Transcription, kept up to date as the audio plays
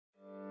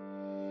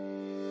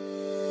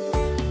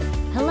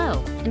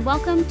and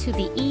welcome to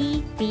the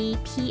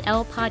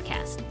EBPL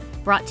podcast,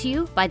 brought to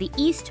you by the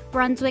East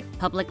Brunswick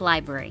Public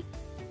Library.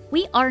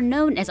 We are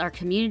known as our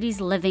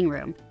community's living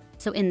room,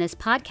 so in this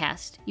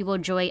podcast, you will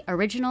enjoy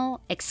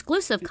original,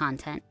 exclusive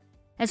content,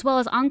 as well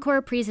as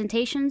encore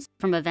presentations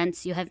from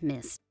events you have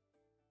missed.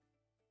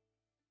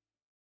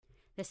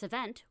 This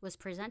event was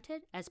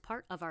presented as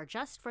part of our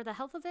Just for the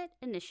Health of It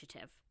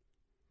initiative.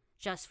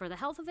 Just for the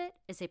Health of It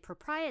is a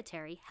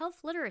proprietary health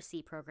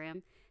literacy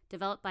program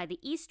developed by the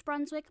East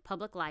Brunswick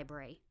Public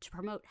Library to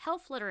promote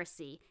health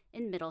literacy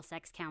in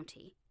Middlesex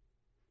County.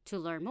 To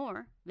learn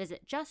more,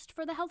 visit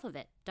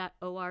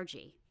justforthehealthofit.org.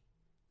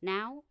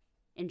 Now,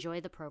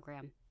 enjoy the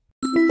program.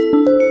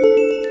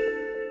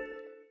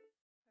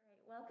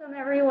 Welcome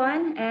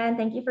everyone, and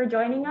thank you for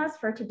joining us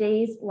for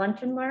today's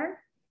Lunch and Learn,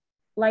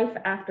 Life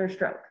After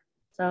Stroke.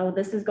 So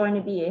this is going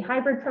to be a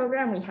hybrid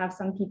program. We have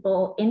some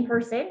people in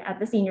person at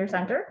the Senior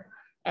Center,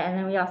 and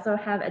then we also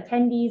have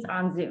attendees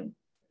on Zoom.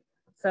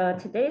 So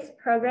today's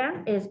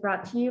program is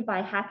brought to you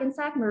by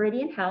Hackensack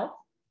Meridian Health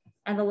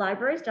and the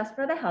library's Just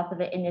for the Health of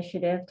It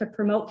initiative to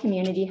promote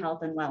community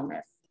health and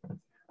wellness.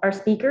 Our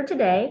speaker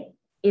today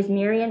is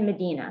Mirian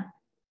Medina,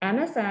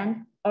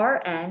 MSN,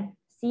 RN,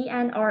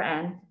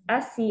 CNRN,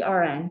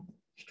 SCRN,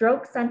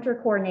 Stroke Center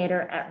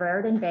Coordinator at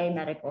Raritan Bay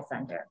Medical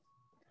Center.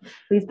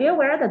 Please be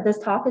aware that this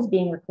talk is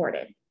being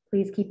recorded.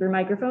 Please keep your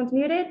microphones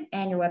muted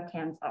and your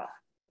webcams off.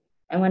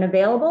 And when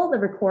available, the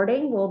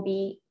recording will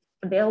be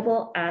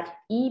available at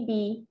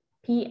ebpl.org/YouTube.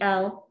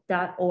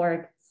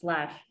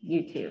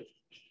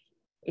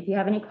 If you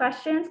have any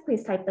questions,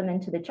 please type them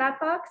into the chat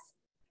box,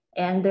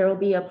 and there will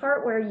be a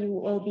part where you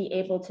will be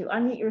able to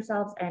unmute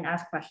yourselves and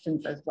ask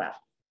questions as well.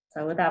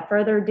 So without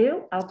further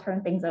ado, I'll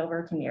turn things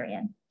over to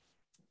Mirian.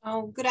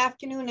 Oh, good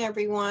afternoon,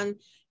 everyone.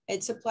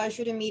 It's a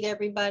pleasure to meet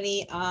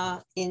everybody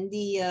in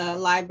the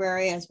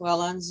library as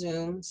well on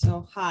Zoom.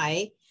 So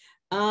hi.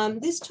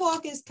 This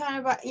talk is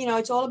kind of,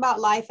 it's all about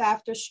life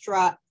after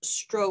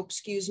stroke,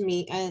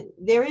 and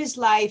there is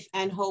life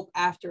and hope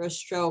after a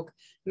stroke.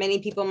 Many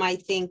people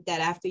might think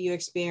that after you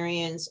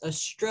experience a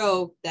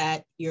stroke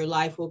that your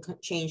life will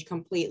change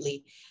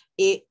completely.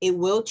 It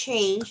will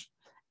change,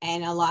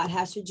 and a lot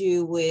has to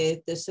do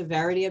with the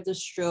severity of the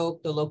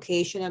stroke, the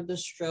location of the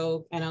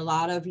stroke, and a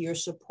lot of your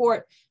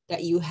support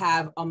that you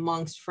have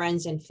amongst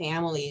friends and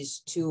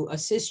families to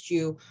assist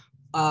you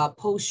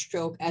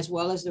post-stroke, as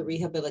well as the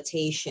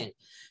rehabilitation.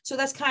 So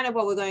that's kind of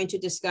what we're going to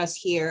discuss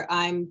here.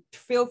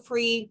 Feel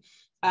free,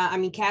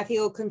 Kathy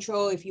will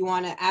control if you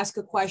want to ask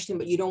a question,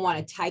 but you don't want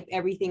to type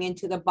everything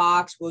into the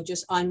box, we'll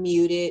just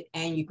unmute it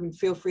and you can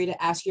feel free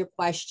to ask your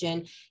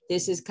question.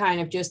 This is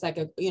kind of just like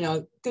a,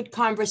 good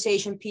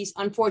conversation piece.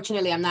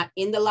 Unfortunately, I'm not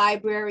in the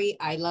library.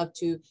 I love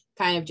to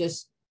kind of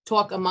just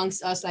talk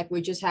amongst us like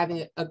we're just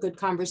having a good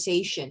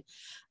conversation.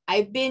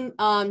 I've been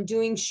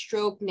doing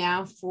stroke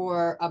now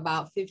for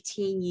about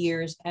 15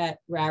 years at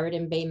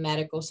Raritan Bay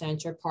Medical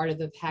Center, part of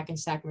the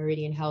Hackensack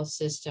Meridian Health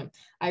System.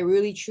 I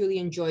really, truly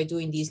enjoy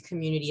doing these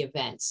community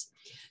events.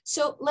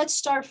 So let's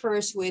start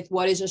first with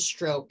what is a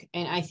stroke.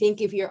 And I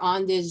think if you're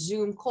on this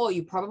Zoom call,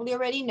 you probably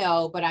already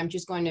know, but I'm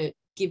just going to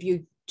give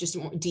you just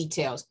more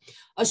details.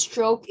 A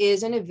stroke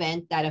is an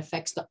event that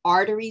affects the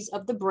arteries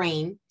of the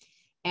brain.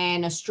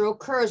 And a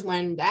stroke occurs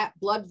when that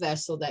blood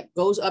vessel that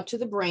goes up to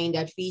the brain,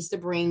 that feeds the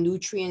brain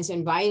nutrients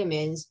and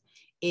vitamins,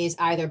 is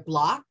either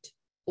blocked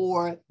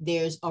or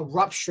there's a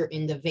rupture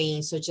in the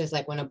vein, such as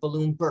like when a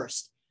balloon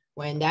bursts.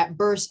 When that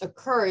burst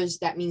occurs,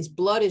 that means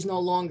blood is no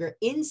longer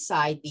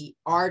inside the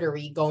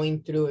artery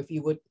going through, if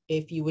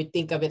you would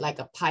think of it like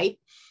a pipe.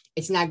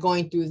 It's not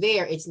going through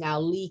there, it's now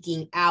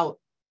leaking out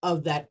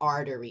of that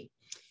artery.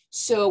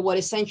 So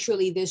what's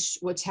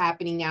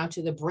happening now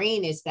to the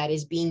brain is that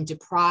is being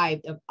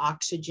deprived of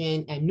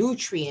oxygen and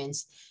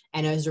nutrients.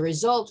 And as a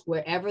result,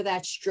 wherever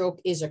that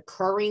stroke is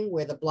occurring,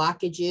 where the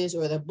blockage is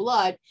or the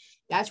blood,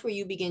 that's where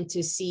you begin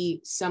to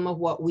see some of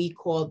what we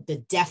call the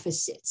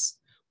deficits.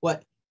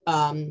 What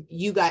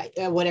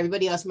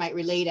everybody else might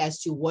relate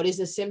as to what is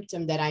the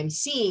symptom that I'm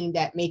seeing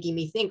that making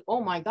me think,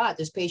 oh my God,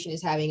 this patient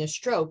is having a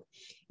stroke.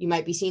 You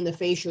might be seeing the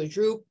facial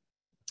droop,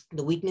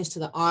 the weakness to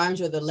the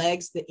arms or the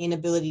legs, the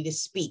inability to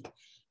speak.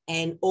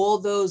 And all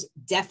those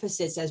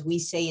deficits, as we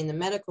say in the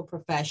medical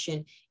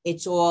profession,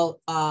 it's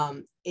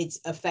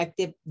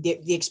affected.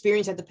 The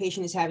experience that the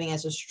patient is having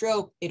as a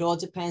stroke, it all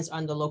depends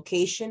on the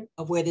location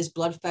of where this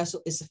blood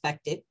vessel is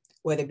affected,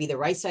 whether it be the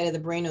right side of the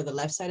brain or the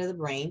left side of the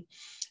brain,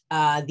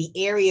 the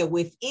area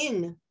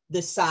within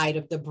the side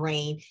of the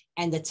brain,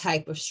 and the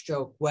type of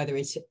stroke, whether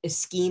it's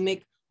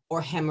ischemic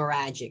or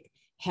hemorrhagic.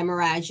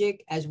 Hemorrhagic,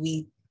 as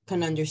we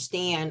can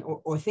understand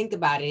or think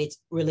about it, it's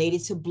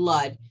related to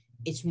blood.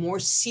 It's more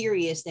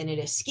serious than an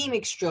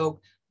ischemic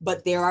stroke,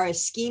 but there are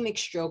ischemic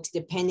strokes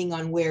depending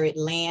on where it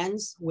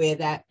lands, where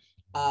that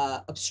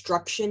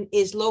obstruction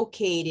is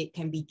located,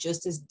 can be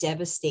just as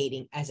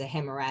devastating as a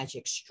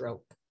hemorrhagic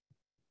stroke.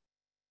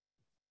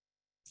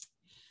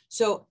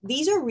 So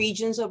these are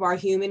regions of our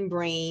human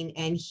brain,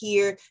 and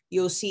here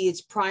you'll see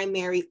its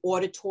primary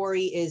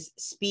auditory is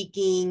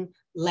speaking,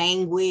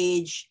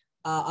 language,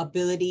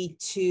 ability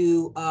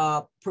to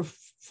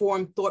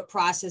perform thought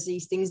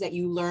processes, things that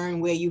you learn,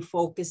 where you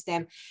focus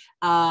them.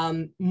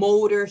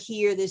 Motor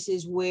here, this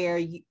is where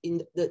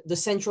in the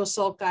central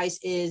sulci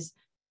is,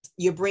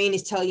 your brain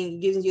is telling you,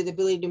 giving you the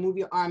ability to move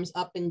your arms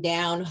up and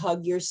down,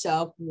 hug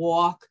yourself,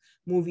 walk,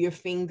 move your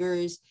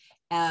fingers.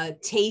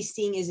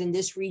 Tasting is in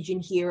this region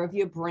here of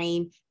your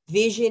brain.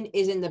 Vision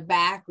is in the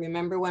back.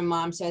 Remember when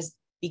mom says,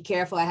 be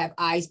careful, I have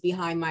eyes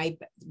behind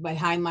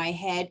my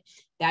head.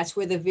 That's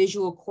where the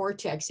visual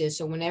cortex is.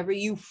 So whenever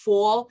you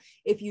fall,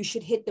 if you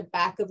should hit the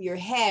back of your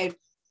head,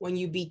 when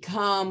you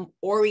become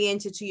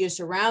oriented to your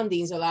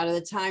surroundings, a lot of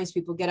the times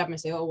people get up and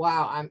say, oh,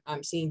 wow,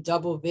 I'm seeing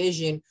double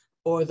vision,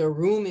 or the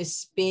room is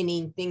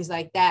spinning, things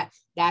like that.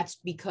 That's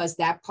because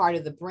that part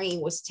of the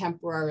brain was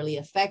temporarily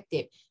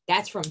affected.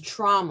 That's from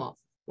trauma.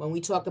 When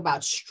we talk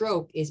about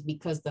stroke, is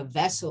because the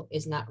vessel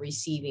is not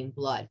receiving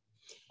blood.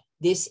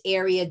 This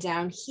area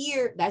down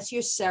here, that's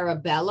your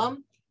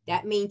cerebellum.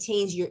 That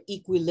maintains your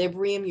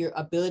equilibrium, your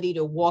ability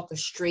to walk a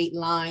straight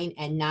line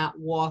and not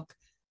walk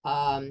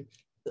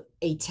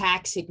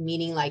ataxic,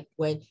 meaning like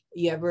when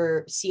you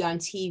ever see on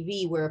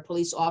TV where a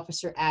police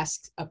officer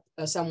asks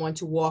someone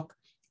to walk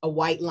a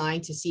white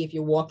line to see if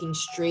you're walking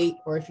straight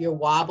or if you're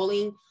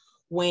wobbling.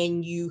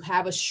 When you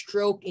have a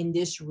stroke in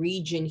this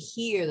region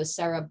here, the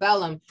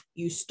cerebellum,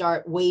 you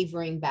start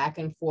wavering back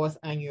and forth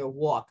on your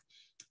walk.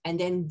 And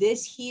then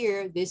this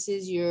here, this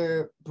is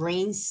your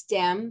brain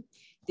stem.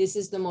 This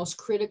is the most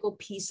critical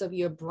piece of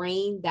your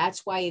brain.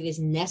 That's why it is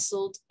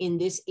nestled in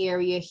this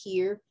area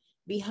here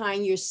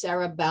behind your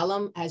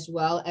cerebellum, as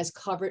well as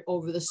covered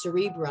over the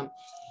cerebrum,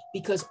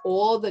 because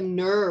all the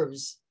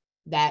nerves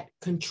that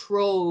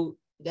control,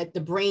 that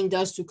the brain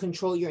does to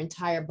control your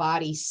entire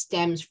body,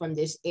 stems from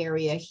this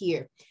area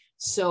here.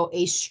 So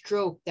a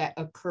stroke that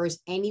occurs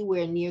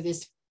anywhere near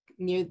this,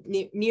 near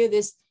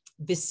this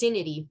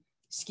vicinity,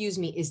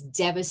 is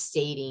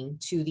devastating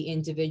to the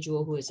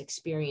individual who is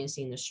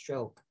experiencing the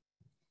stroke.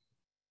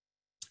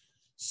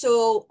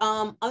 So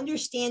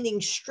understanding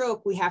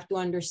stroke, we have to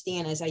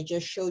understand, as I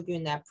just showed you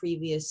in that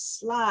previous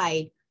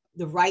slide,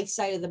 the right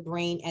side of the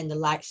brain and the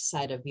left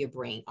side of your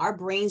brain. Our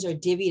brains are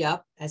divvied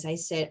up, as I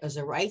said, as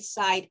a right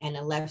side and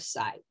a left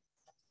side.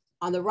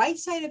 On the right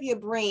side of your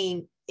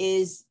brain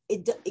is,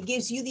 it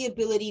gives you the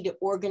ability to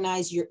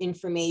organize your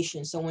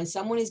information. So when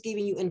someone is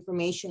giving you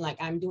information like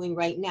I'm doing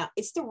right now,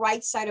 it's the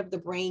right side of the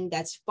brain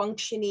that's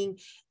functioning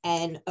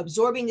and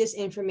absorbing this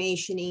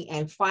information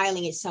and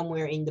filing it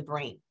somewhere in the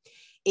brain.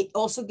 It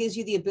also gives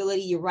you the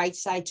ability, your right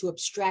side, to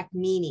abstract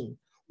meaning.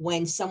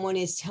 When someone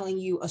is telling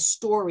you a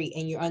story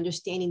and you're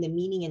understanding the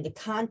meaning and the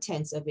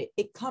contents of it,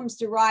 it comes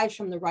derived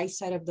from the right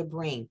side of the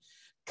brain.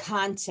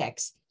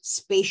 Context,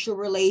 spatial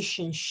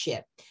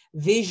relationship,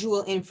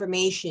 visual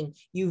information.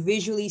 You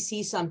visually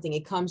see something,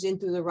 it comes in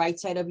through the right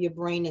side of your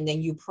brain, and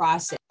then you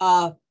process.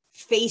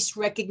 Face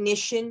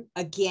recognition,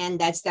 again,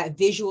 that's that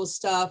visual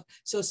stuff.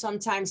 So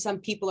sometimes some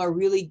people are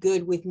really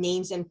good with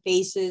names and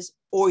faces,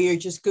 or you're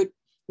just good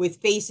with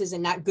faces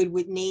and not good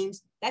with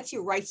names. That's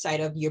your right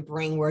side of your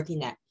brain working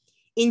that.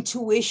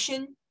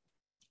 Intuition.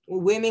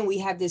 Women, we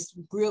have this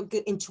real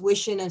good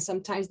intuition, and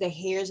sometimes the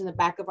hairs in the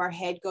back of our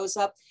head goes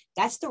up.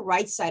 That's the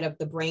right side of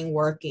the brain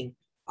working.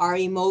 Our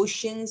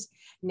emotions.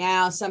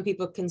 Now, some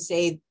people can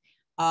say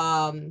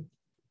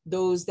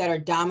those that are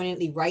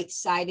dominantly right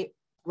side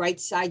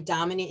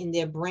dominant in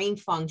their brain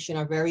function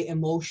are very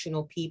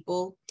emotional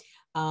people.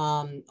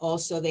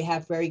 Also, they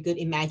have very good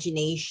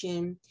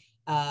imagination.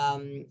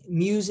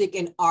 Music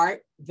and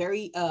art,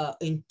 very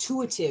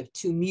intuitive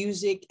to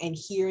music and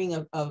hearing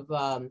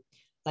of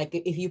like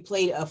if you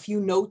played a few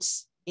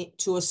notes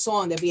to a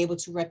song, they'll be able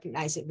to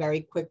recognize it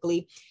very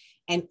quickly.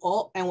 And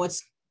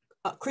what's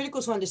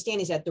critical to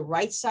understand is that the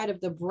right side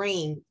of the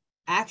brain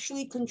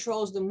actually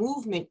controls the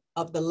movement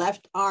of the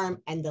left arm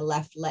and the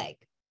left leg.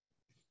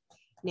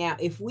 Now,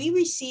 if we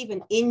receive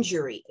an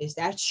injury, if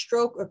that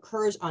stroke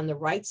occurs on the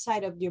right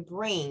side of your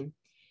brain,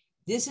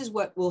 this is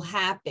what will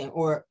happen,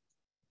 or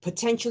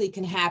potentially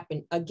can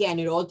happen. Again,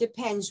 it all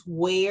depends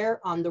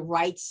where on the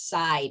right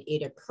side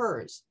it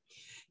occurs.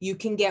 You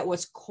can get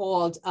what's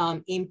called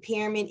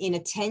impairment in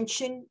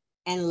attention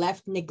and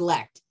left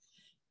neglect.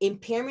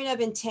 Impairment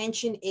of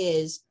attention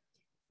is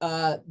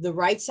the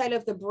right side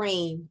of the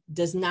brain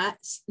does not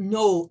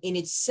know in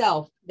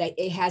itself that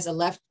it has a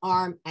left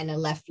arm and a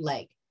left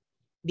leg,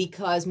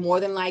 because more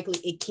than likely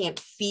it can't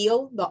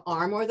feel the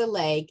arm or the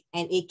leg,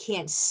 and it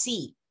can't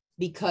see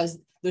because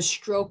the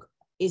stroke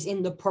is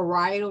in the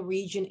parietal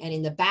region and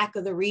in the back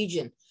of the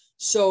region.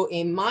 So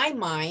in my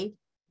mind,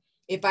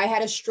 if I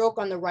had a stroke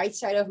on the right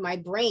side of my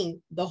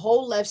brain, the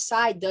whole left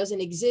side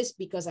doesn't exist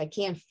because I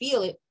can't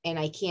feel it and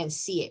I can't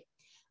see it.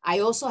 I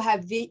also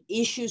have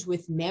issues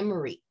with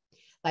memory.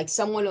 Like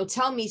someone will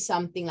tell me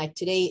something like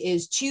today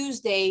is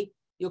Tuesday,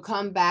 you'll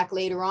come back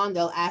later on,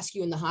 they'll ask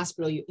you in the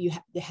hospital,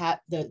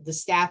 the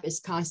staff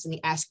is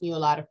constantly asking you a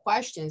lot of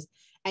questions,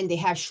 and they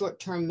have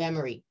short-term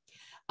memory.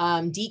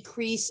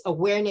 Decrease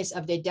awareness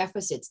of their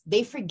deficits.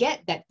 They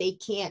forget that they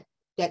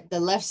that the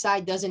left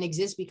side doesn't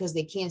exist because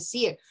they can't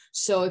see it.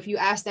 So if you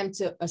ask them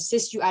to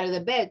assist you out of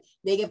the bed,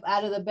 they get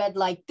out of the bed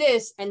like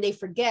this, and they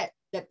forget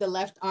that the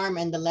left arm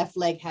and the left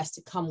leg has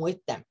to come with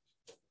them.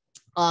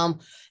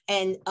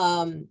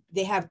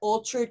 They have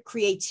altered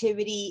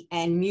creativity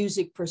and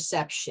music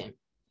perception.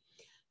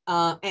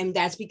 And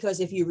that's because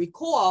if you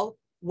recall,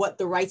 what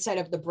the right side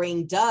of the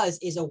brain does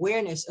is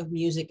awareness of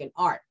music and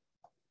art.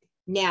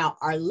 Now,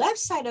 our left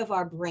side of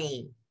our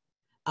brain,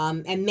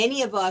 and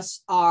many of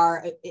us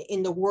are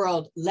in the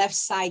world left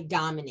side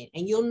dominant,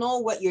 and you'll know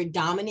what your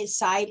dominant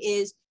side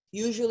is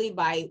usually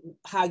by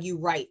how you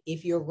write.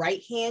 If you're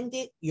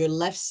right-handed, your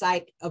left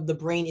side of the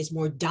brain is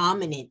more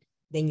dominant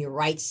than your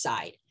right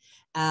side.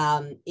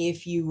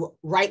 If you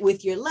write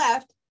with your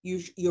left,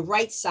 your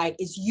right side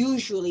is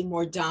usually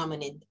more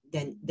dominant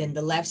than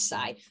the left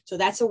side. So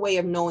that's a way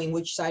of knowing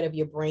which side of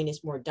your brain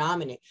is more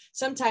dominant.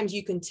 Sometimes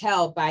you can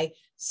tell by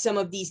some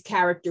of these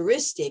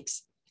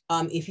characteristics.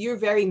 If you're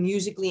very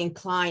musically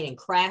inclined and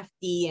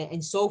crafty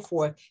and so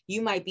forth,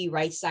 you might be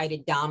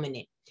right-sided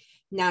dominant.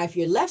 Now, if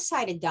you're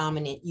left-sided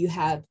dominant, you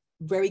have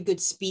very good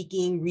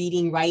speaking,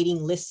 reading,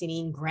 writing,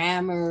 listening,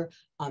 grammar,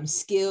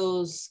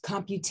 skills,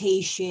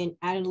 computation,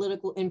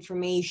 analytical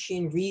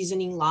information,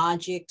 reasoning,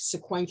 logic,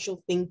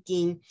 sequential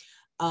thinking,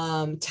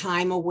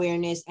 time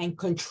awareness, and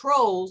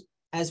controls,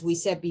 as we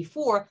said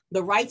before,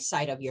 the right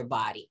side of your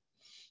body.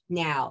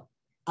 Now,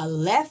 a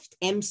left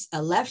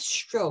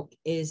stroke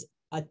is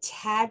a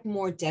tad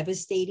more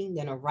devastating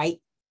than a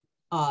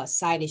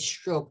right-sided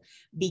stroke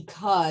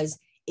because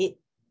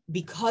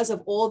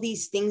of all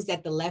these things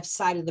that the left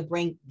side of the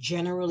brain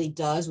generally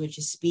does, which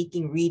is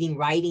speaking, reading,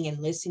 writing, and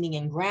listening,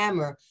 and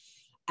grammar.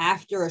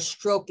 After a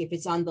stroke, if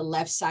it's on the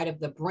left side of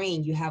the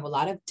brain, you have a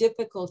lot of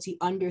difficulty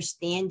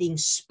understanding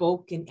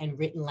spoken and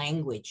written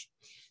language,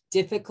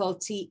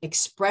 difficulty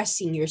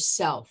expressing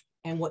yourself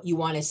and what you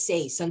want to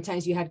say.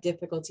 Sometimes you have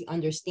difficulty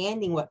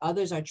understanding what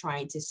others are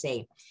trying to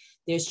say.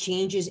 There's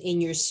changes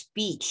in your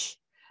speech.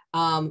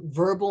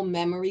 Verbal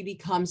memory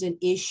becomes an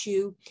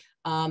issue.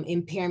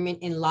 Impairment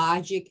in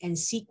logic and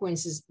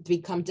sequences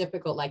become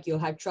difficult. Like you'll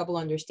have trouble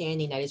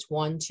understanding that it's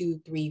 1,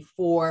 2, 3,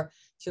 4.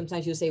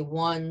 Sometimes you'll say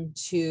 1,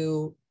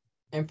 2,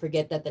 and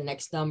forget that the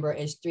next number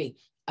is 3.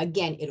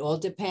 Again, it all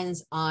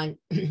depends on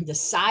the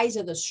size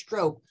of the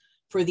stroke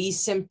for these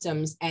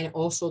symptoms and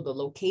also the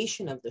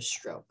location of the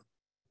stroke.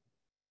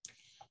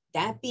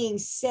 That being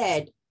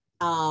said,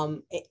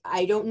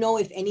 I don't know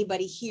if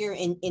anybody here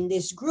in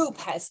this group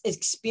has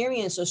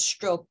experienced a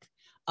stroke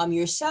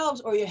yourselves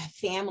or your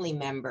family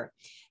member.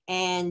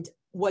 And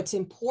what's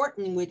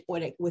important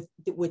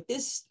with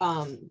this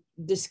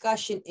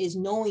discussion is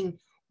knowing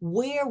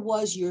where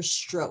was your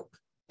stroke.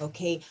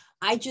 Okay,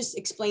 I just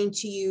explained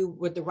to you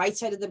what the right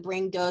side of the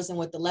brain does and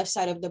what the left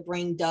side of the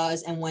brain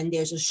does. And when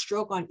there's a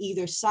stroke on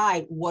either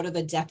side, what are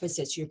the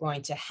deficits you're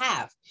going to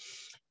have?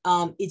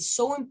 It's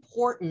so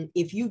important,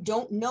 if you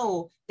don't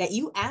know, that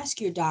you ask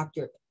your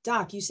doctor,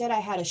 Doc, you said I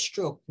had a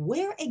stroke.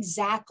 Where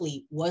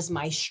exactly was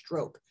my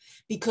stroke?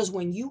 Because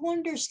when you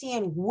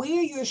understand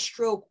where your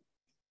stroke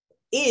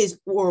is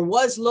or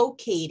was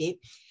located,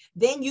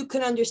 then you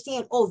can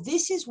understand, oh,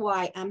 this is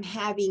why I'm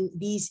having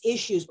these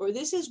issues, or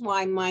this is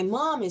why my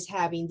mom is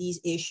having these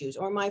issues,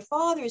 or my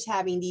father is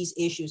having these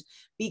issues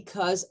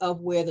because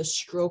of where the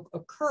stroke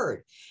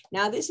occurred.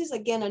 Now, this is,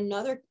 again,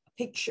 another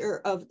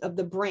picture of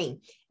the brain.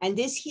 And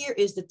this here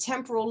is the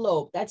temporal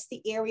lobe. That's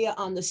the area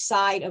on the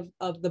side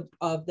of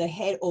the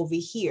head over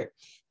here.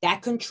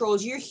 That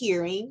controls your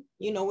hearing.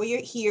 You know where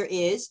your ear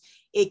is.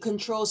 It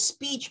controls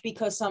speech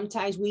because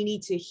sometimes we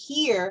need to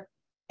hear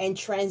and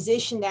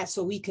transition that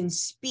so we can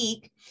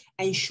speak,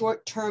 and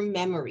short-term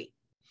memory.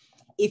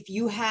 If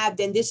you have,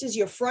 then this is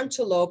your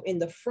frontal lobe in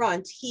the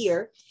front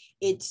here.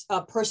 It's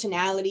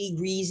personality,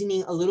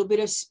 reasoning, a little bit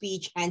of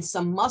speech, and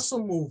some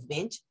muscle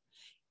movement.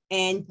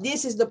 And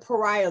this is the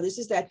parietal. This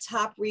is that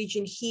top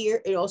region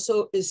here. It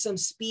also is some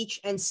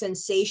speech and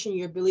sensation,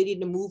 your ability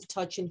to move,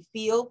 touch, and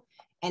feel.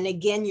 And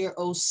again, your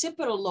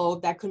occipital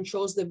lobe that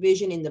controls the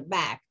vision in the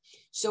back.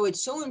 So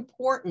it's so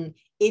important,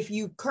 if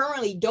you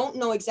currently don't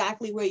know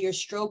exactly where your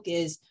stroke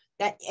is,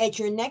 that at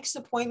your next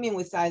appointment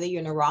with either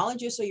your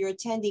neurologist or your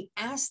attending,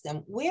 ask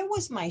them, where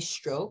was my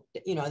stroke,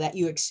 that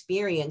you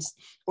experienced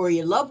or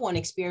your loved one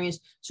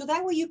experienced? So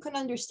that way you can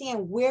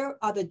understand where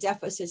are the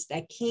deficits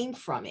that came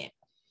from it.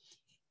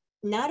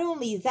 Not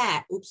only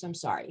that,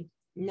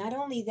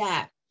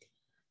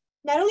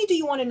 not only do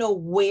you want to know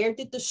where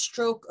did the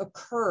stroke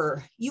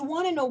occur, you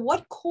want to know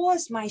what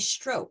caused my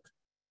stroke,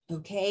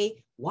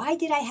 okay? Why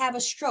did I have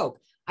a stroke?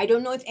 I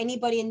don't know if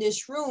anybody in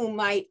this room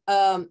might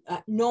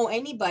know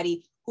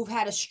anybody who've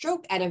had a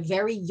stroke at a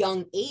very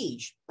young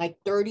age, like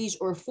 30s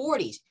or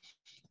 40s,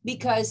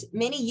 because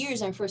many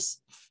years and for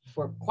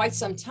quite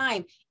some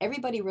time,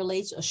 everybody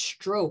relates a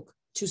stroke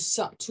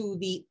to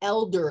the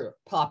elder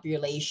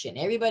population.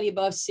 Everybody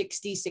above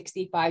 60,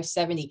 65,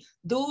 70,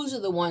 those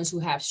are the ones who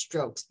have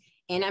strokes.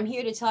 And I'm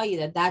here to tell you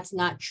that that's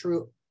not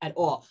true at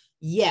all.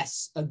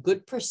 Yes, a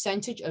good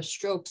percentage of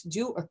strokes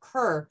do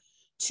occur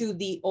to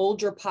the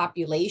older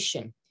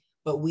population,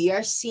 but we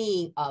are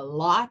seeing a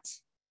lot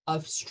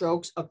of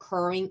strokes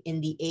occurring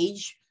in the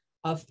age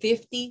of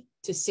 50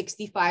 to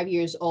 65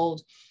 years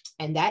old.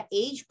 And that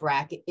age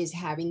bracket is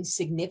having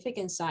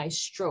significant size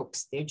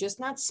strokes. They're just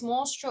not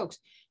small strokes.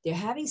 They're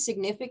having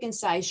significant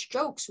size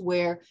strokes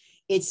where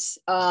it's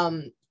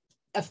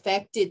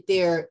affected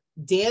their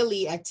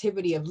daily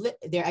activity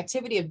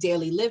of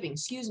daily living,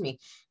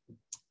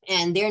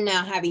 and they're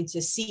now having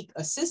to seek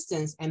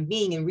assistance and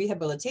being in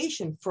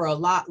rehabilitation for a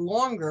lot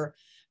longer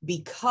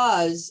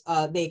because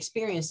they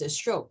experienced a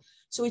stroke.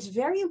 So it's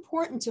very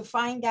important to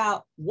find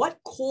out what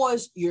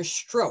caused your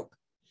stroke,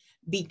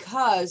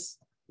 because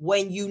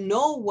when you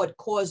know what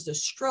caused the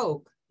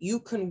stroke,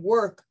 you can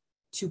work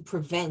to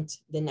prevent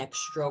the next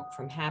stroke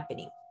from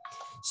happening.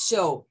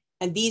 So,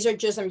 and these are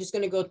just, I'm just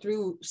going to go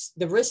through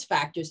the risk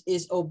factors.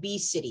 Is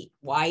obesity.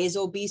 Why is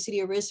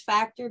obesity a risk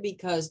factor?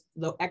 Because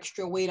the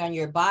extra weight on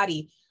your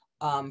body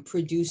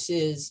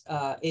is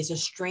a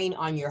strain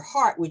on your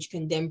heart, which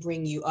can then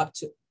bring you up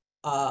to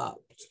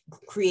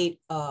create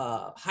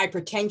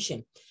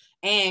hypertension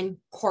and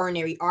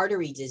coronary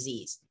artery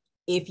disease.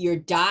 If your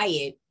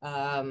diet,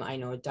 I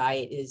know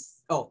diet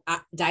is,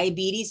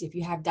 diabetes, if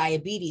you have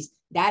diabetes,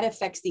 that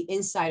affects the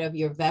inside of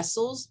your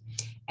vessels,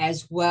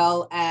 as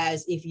well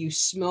as if you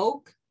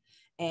smoke,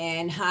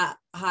 and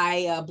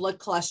high blood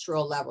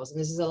cholesterol levels.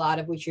 And this is a lot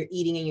of what you're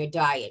eating in your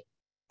diet.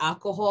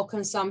 Alcohol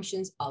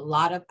consumptions, a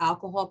lot of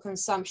alcohol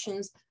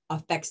consumptions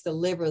affects the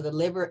liver. The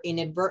liver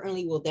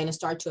inadvertently will then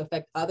start to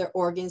affect other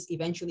organs,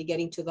 eventually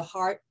getting to the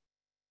heart,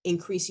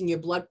 increasing your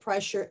blood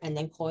pressure, and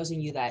then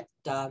causing you that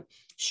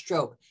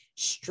stroke.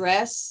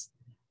 Stress,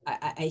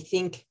 I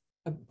think,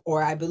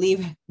 or I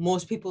believe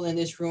most people in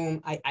this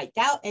room, I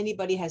doubt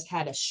anybody has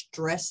had a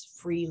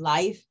stress-free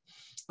life,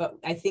 but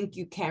I think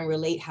you can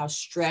relate how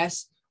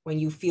stress, when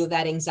you feel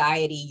that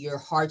anxiety, your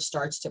heart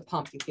starts to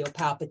pump, you feel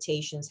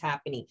palpitations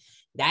happening.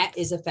 That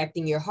is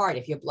affecting your heart.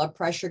 If your blood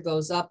pressure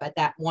goes up at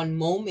that one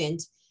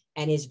moment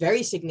and is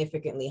very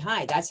significantly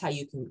high, that's how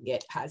you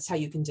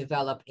can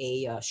develop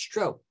a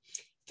stroke.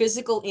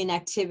 Physical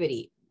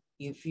inactivity.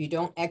 If you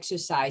don't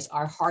exercise,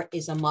 our heart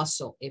is a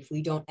muscle. If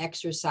we don't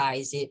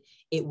exercise it,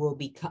 it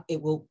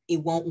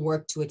won't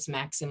work to its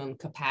maximum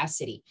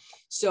capacity.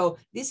 So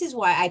this is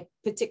why I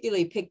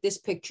particularly picked this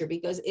picture,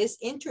 because it's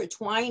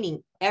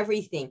intertwining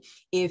everything.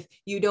 If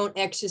you don't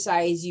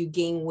exercise, you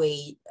gain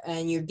weight,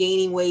 and you're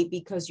gaining weight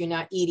because you're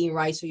not eating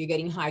right. So you're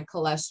getting high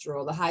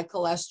cholesterol. The high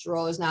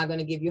cholesterol is now going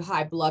to give you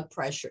high blood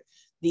pressure.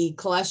 The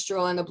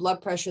cholesterol and the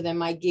blood pressure then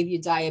might give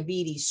you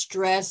diabetes.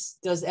 Stress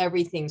does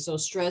everything. So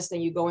stress, then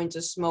you go into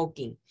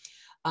smoking.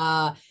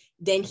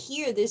 Then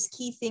here, this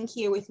key thing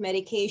here with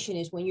medication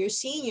is when you're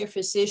seeing your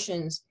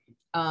physicians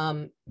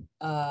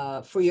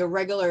for your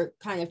regular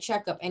kind of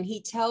checkup, and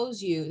he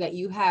tells you that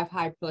you have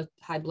high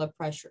blood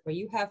pressure, or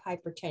you have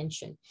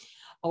hypertension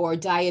or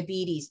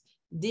diabetes.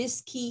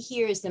 This key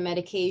here is the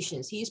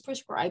medications. He's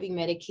prescribing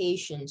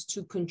medications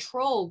to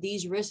control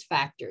these risk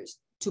factors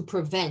to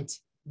prevent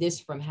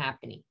this from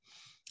happening.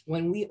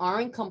 When we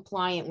aren't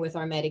compliant with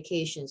our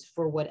medications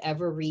for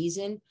whatever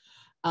reason,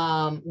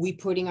 we're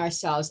putting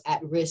ourselves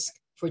at risk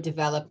for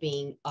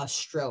developing a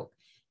stroke.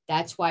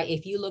 That's why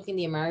if you look in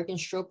the American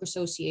Stroke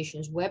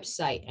Association's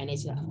website, and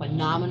it's a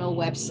phenomenal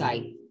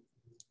website,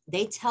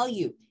 they tell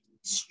you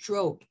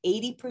stroke,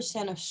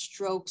 80% of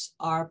strokes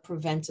are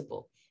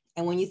preventable.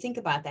 And when you think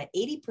about that,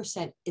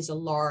 80% is a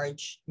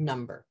large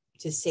number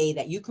to say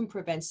that you can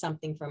prevent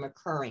something from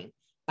occurring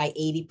by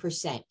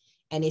 80%.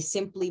 And it's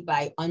simply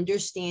by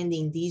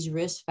understanding these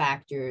risk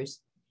factors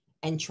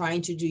and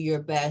trying to do your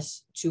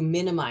best to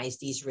minimize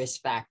these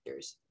risk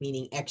factors,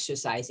 meaning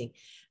exercising,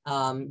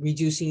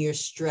 reducing your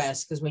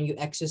stress, because when you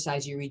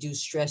exercise, you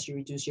reduce stress, you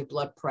reduce your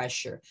blood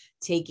pressure,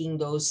 taking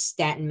those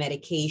statin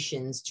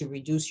medications to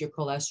reduce your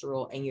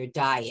cholesterol, and your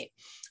diet,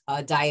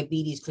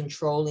 diabetes,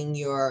 controlling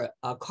your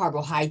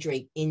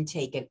carbohydrate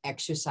intake and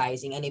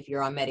exercising. And if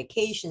you're on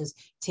medications,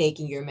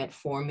 taking your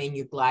metformin,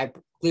 your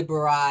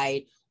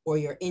glyburide, or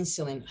your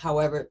insulin,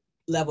 however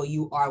level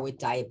you are with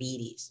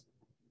diabetes.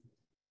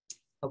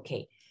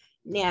 Okay,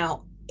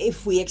 now,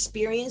 if we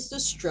experience the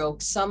stroke,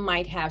 some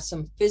might have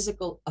some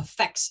physical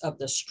effects of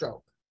the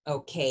stroke,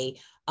 okay?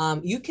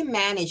 You can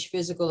manage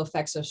physical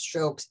effects of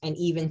strokes and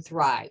even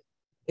thrive.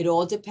 It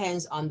all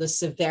depends on the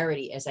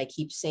severity, as I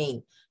keep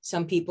saying.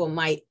 Some people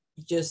might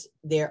just,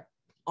 their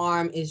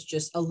arm is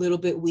just a little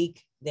bit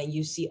weak. Then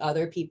you see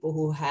other people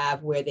who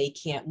have where they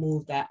can't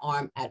move that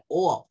arm at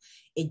all.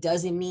 It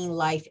doesn't mean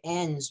life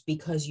ends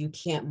because you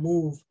can't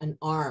move an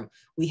arm.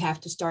 We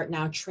have to start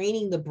now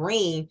training the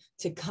brain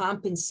to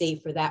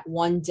compensate for that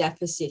one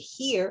deficit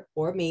here,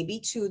 or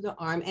maybe two, the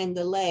arm and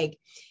the leg,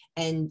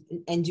 and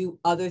do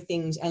other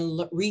things and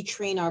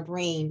retrain our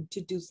brain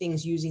to do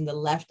things using the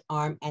left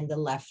arm and the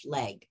left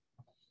leg.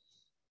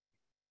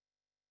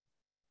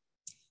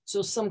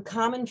 So some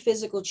common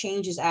physical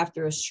changes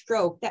after a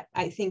stroke that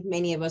I think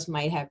many of us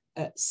might have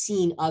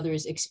seen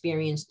others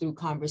experience through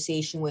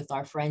conversation with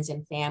our friends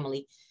and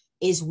family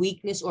is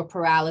weakness or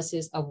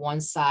paralysis of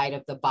one side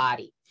of the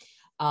body.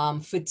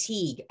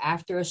 Fatigue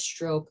after a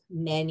stroke,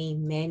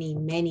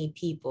 many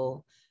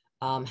people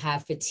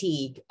have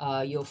fatigue,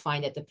 you'll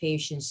find that the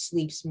patient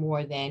sleeps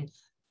more than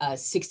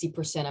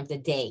 60% of the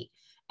day.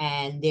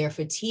 And they're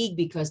fatigued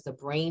because the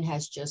brain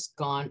has just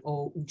gone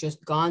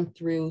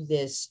through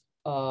this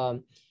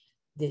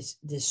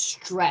this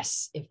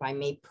stress, if I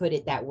may put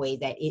it that way,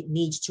 that it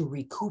needs to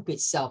recoup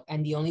itself.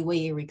 And the only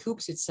way it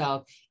recoups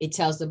itself, it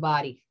tells the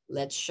body,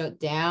 let's shut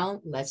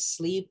down, let's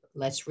sleep,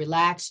 let's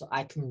relax so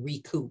I can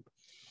recoup.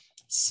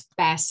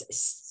 Spasticity,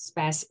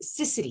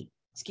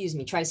 excuse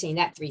me, try saying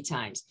that 3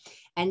 times.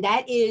 And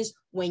that is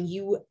when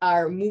you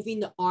are moving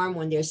the arm,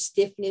 when there's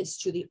stiffness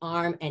to the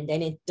arm, and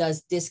then it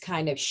does this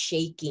kind of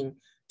shaking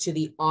to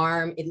the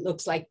arm. It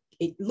looks like,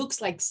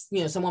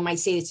 someone might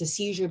say it's a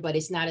seizure, but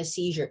it's not a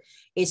seizure.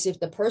 It's if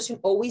the person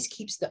always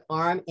keeps the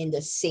arm in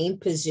the same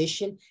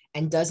position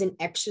and doesn't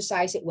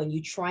exercise it. When you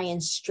try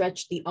and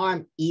stretch the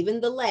arm,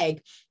 even the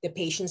leg, the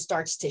patient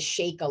starts to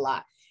shake a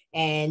lot.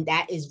 And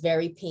that is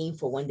very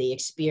painful when they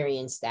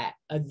experience that.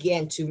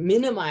 Again, to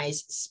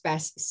minimize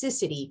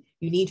spasticity,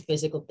 you need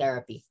physical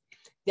therapy.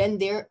 Then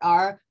there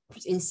are,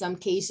 in some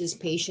cases,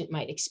 patient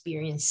might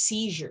experience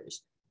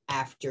seizures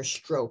after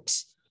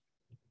strokes.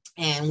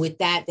 And with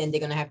that, then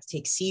they're going to have to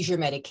take seizure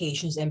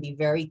medications and be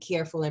very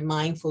careful and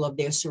mindful of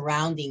their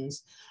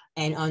surroundings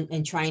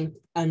and try and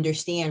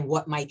understand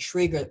what might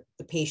trigger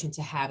the patient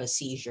to have a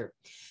seizure.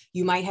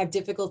 You might have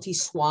difficulty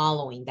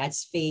swallowing.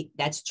 That's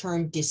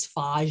termed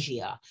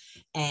dysphagia.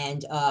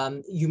 And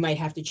you might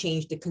have to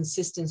change the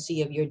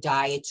consistency of your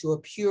diet to a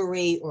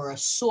puree or a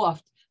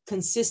soft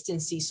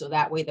consistency, so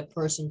that way the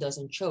person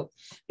doesn't choke.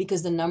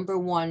 Because the number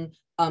one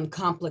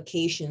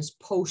complications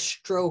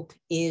post-stroke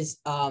is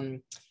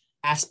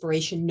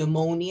aspiration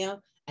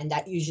pneumonia. And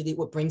that usually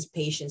what brings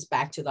patients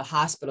back to the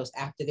hospitals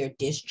after they're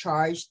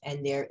discharged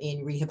and they're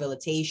in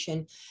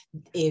rehabilitation.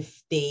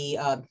 If they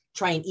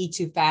try and eat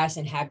too fast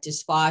and have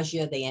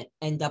dysphagia, they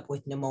end up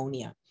with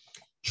pneumonia.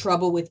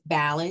 Trouble with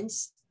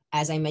balance.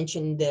 As I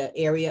mentioned, the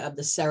area of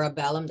the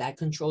cerebellum that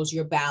controls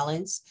your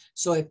balance.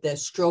 So if the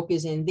stroke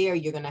is in there,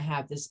 you're going to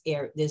have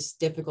this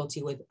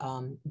difficulty with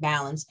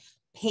balance.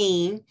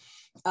 Pain.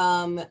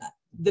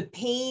 The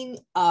pain,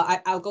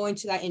 I'll go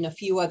into that in a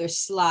few other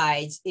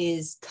slides,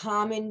 is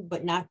common,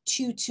 but not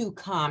too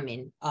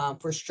common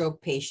for stroke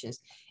patients.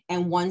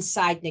 And one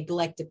side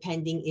neglect,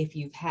 depending if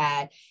you've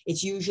had,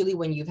 it's usually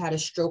when you've had a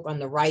stroke on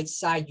the right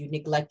side, you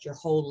neglect your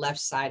whole left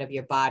side of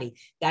your body.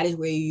 That is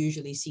where you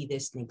usually see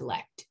this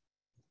neglect.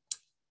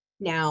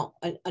 Now,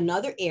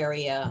 another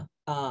area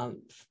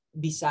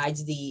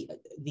besides the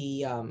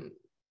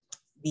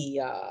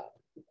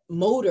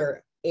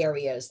motor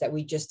areas that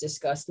we just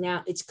discussed,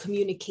 now it's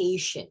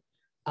communication.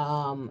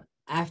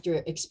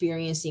 After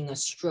experiencing a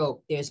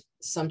stroke,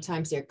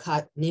 sometimes there's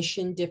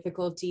cognition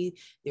difficulty,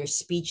 there's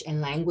speech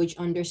and language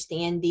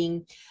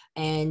understanding.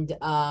 And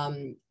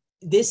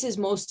this is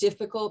most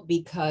difficult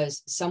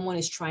because someone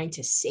is trying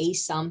to say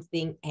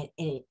something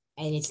and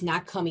it's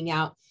not coming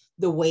out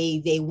the way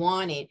they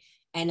want it.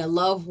 And a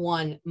loved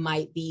one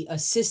might be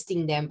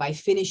assisting them by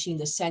finishing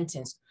the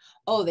sentence.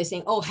 Oh, they're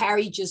saying, oh,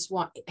 Harry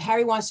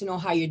wants to know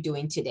how you're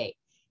doing today.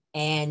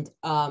 And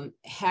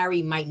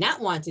Harry might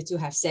not want to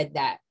have said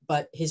that,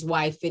 but his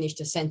wife finished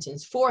the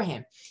sentence for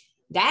him.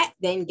 That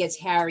then gets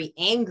Harry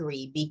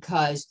angry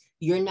because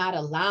you're not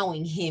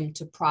allowing him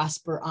to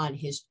prosper on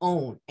his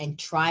own and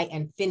try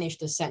and finish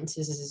the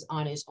sentences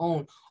on his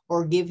own,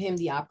 or give him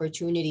the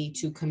opportunity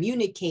to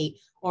communicate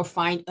or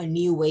find a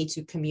new way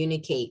to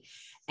communicate.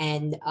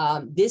 And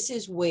this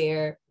is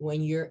where,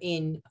 when you're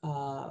in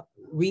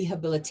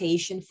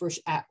rehabilitation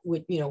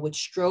with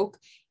stroke,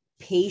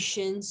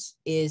 patience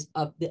is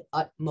of the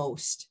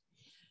utmost,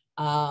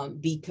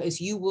 because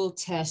you will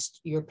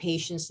test your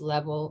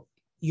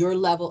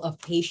level of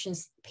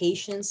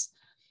patience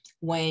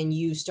when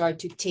you start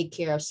to take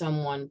care of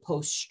someone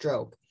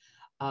post-stroke,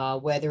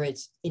 whether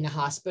it's in a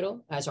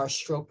hospital as our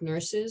stroke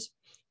nurses,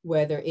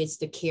 whether it's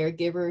the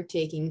caregiver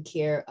taking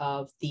care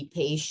of the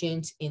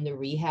patient in the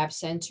rehab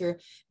center,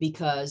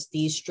 because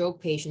these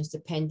stroke patients,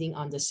 depending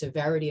on the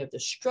severity of the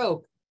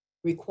stroke,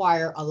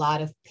 require a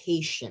lot of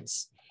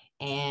patience.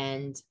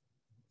 And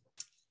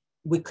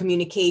with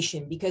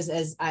communication, because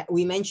as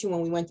we mentioned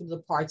when we went through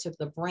the parts of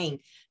the brain,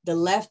 the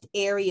left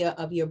area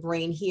of your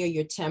brain here,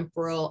 your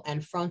temporal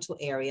and frontal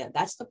area,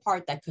 that's the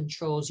part that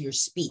controls your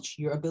speech,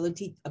 your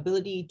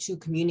ability to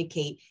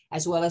communicate,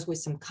 as well as with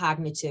some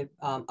cognitive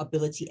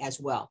ability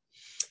as well.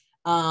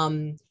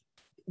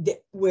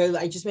 Where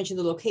I just mentioned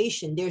the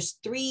location, there's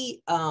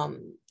 3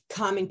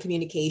 common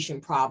communication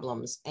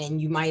problems,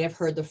 and you might have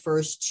heard the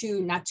first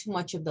 2, not too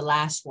much of the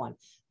last one.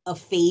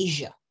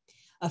 Aphasia.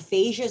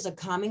 Aphasia is a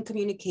common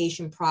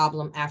communication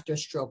problem after a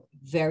stroke,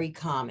 very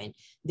common.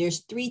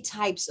 There's 3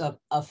 types of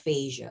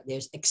aphasia.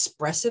 There's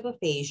expressive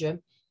aphasia,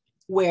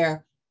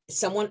 where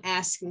someone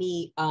asks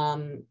me,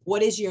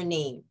 what is your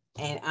name?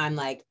 And I'm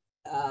like,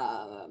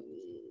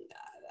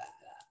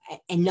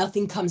 and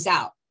nothing comes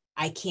out.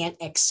 I can't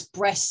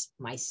express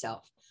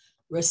myself.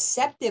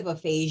 Receptive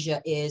aphasia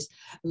is,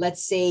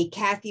 let's say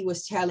Kathy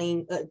was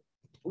telling,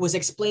 was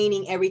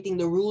explaining everything,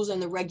 the rules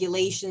and the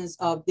regulations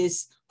of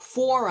this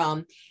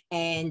forum,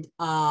 and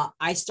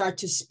I start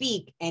to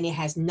speak, and it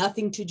has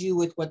nothing to do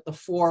with what the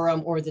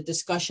forum or the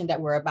discussion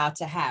that we're about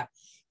to have.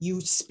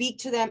 You speak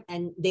to them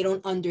and they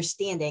don't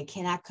understand, they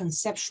cannot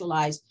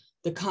conceptualize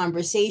the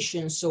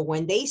conversation. So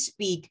when they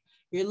speak,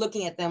 you're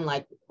looking at them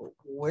like,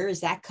 where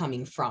is that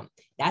coming from?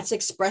 That's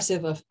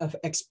expressive of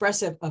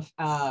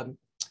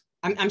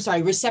I'm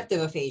sorry, receptive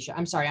aphasia.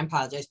 I'm sorry, I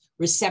apologize.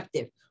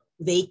 Receptive.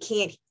 They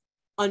can't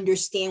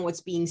understand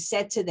what's being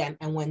said to them.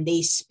 And when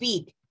they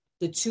speak,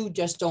 the two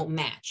just don't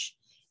match.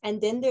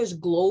 And then there's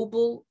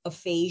global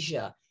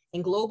aphasia.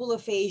 And global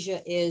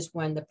aphasia is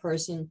when the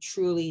person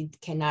truly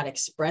cannot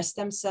express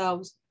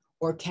themselves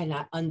or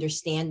cannot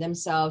understand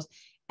themselves.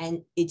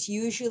 And it's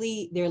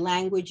usually their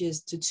language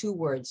is to two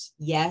words,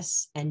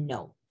 yes and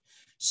no.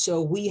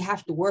 So we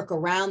have to work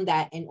around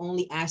that and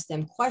only ask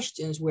them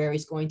questions where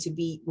it's going to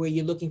be, where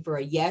you're looking for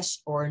a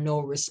yes or a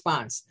no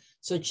response,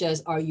 such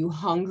as, are you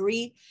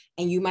hungry?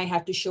 And you might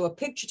have to show a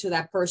picture to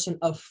that person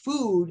of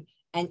food.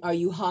 And are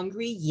you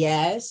hungry?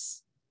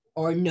 Yes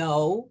or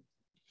no.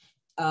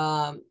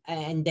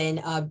 And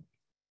then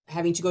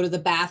having to go to the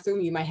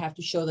bathroom, you might have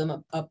to show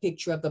them a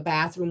picture of the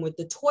bathroom with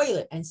the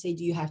toilet and say,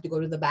 do you have to go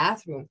to the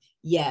bathroom?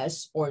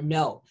 Yes or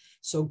no.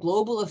 So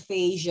global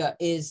aphasia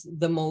is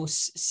the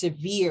most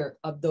severe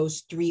of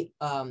those three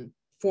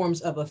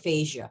forms of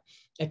aphasia.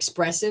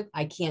 Expressive,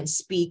 I can't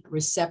speak.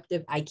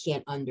 Receptive, I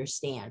can't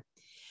understand.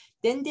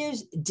 Then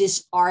there's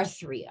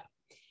dysarthria,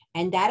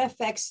 and that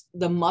affects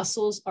the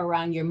muscles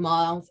around your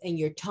mouth and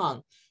your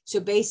tongue. So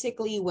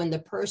basically, when the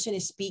person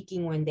is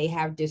speaking, when they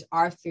have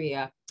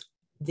dysarthria,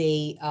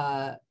 they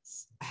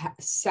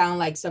sound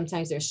like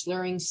sometimes they're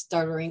slurring,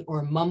 stuttering,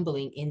 or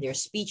mumbling in their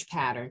speech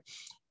pattern.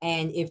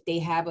 And if they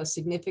have a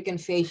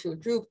significant facial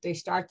droop, they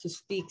start to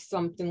speak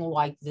something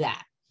like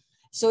that.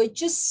 So it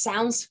just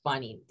sounds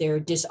funny, their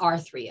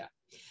dysarthria.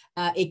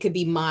 It could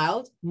be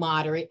mild,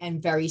 moderate,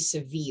 and very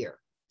severe.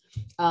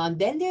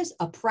 Then there's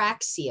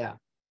apraxia.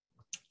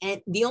 And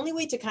the only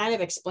way to kind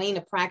of explain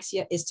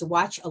apraxia is to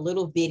watch a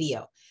little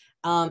video.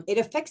 It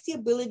affects the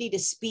ability to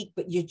speak,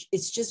 but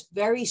it's just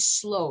very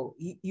slow.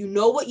 You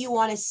know what you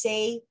want to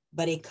say,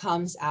 but it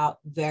comes out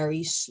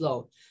very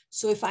slow.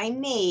 So if I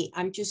may,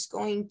 I'm just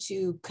going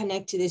to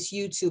connect to this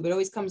YouTube. It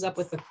always comes up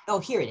with oh,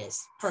 here it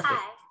is. Perfect.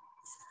 Hi.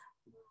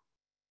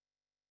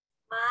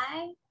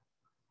 My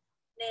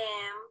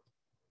name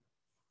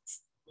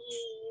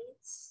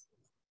is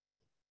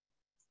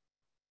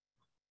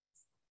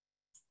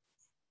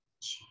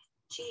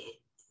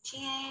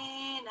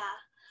Gina.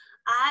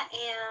 I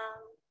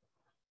am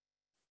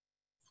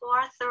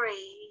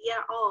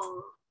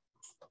 43-year-old.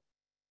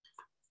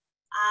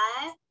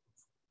 I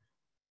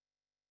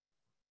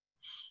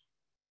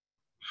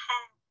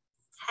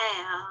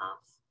have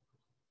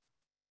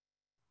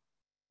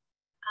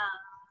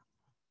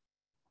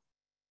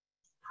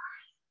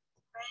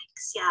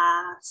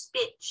apraxia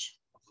speech.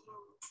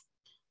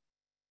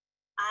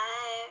 I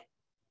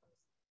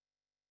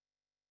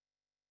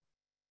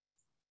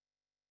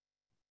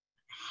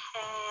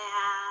have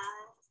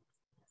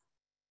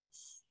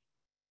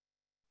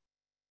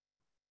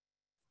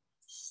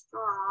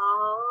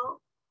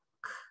stroke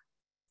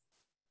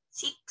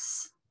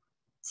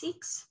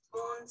 6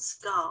 months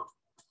ago.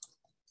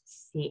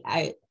 See,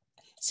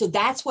 so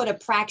that's what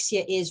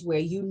apraxia is, where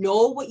you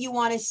know what you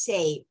want to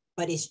say,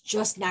 but it's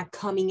just not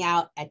coming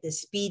out at the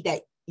speed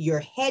that your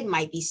head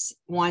might be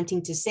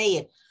wanting to say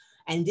it.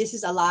 And this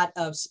is a lot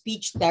of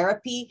speech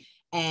therapy.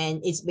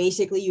 And it's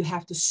basically, you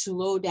have to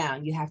slow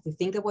down. You have to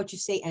think of what you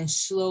say and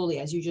slowly,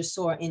 as you just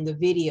saw in the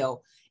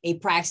video,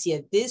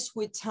 apraxia. This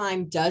with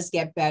time does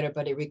get better,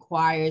 but it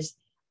requires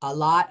a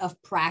lot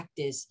of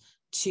practice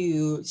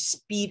to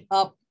speed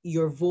up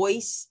your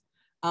voice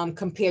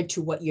compared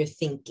to what you're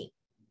thinking.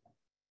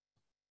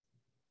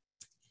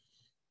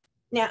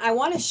 Now, I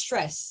want to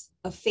stress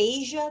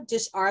aphasia,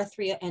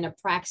 dysarthria, and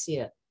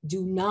apraxia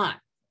do not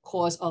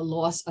cause a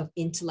loss of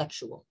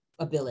intellectual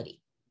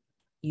ability.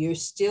 You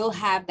still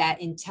have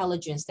that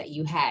intelligence that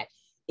you had.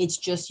 It's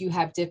just you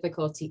have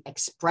difficulty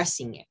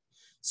expressing it.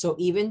 So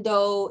even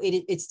though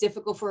it's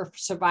difficult for a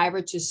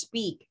survivor to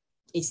speak,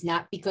 it's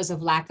not because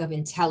of lack of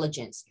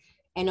intelligence.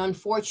 And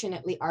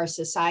unfortunately, our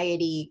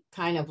society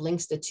kind of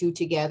links the two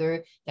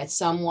together, that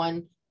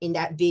someone in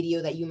that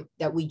video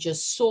that we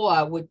just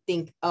saw would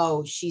think,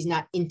 oh, she's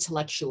not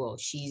intellectual.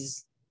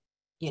 She's,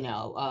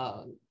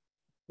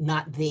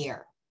 not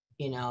there,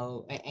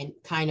 and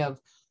kind of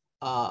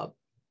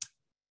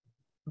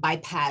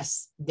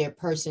bypass their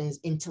person's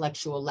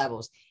intellectual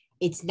levels.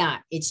 It's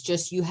not. It's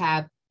just you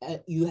have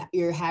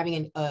you're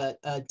having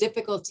a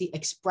difficulty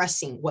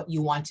expressing what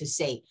you want to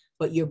say,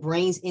 but your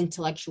brain's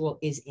intellectual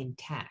is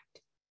intact.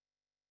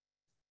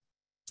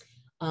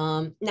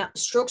 Now,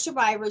 stroke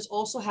survivors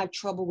also have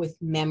trouble with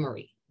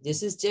memory.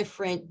 This is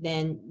different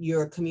than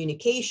your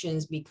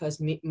communications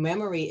because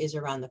memory is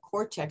around the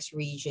cortex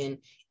region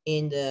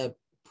in the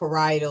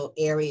parietal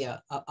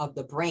area of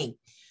the brain.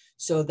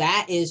 So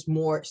that is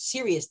more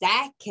serious.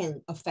 That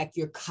can affect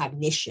your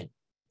cognition.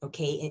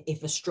 Okay,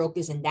 if a stroke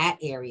is in that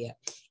area,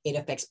 it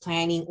affects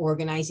planning,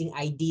 organizing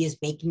ideas,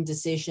 making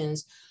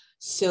decisions.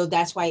 So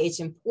that's why it's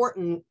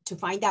important to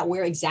find out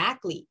where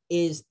exactly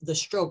is the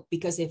stroke,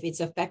 because if it's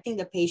affecting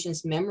the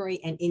patient's memory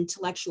and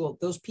intellectual,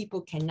 those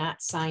people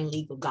cannot sign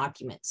legal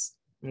documents,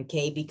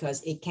 okay,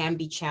 because it can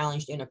be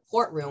challenged in a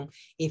courtroom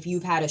if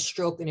you've had a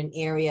stroke in an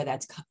area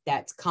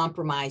that's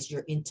compromised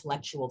your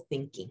intellectual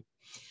thinking.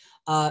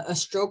 A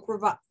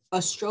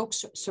stroke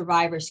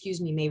survivor,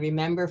 may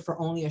remember for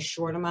only a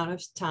short amount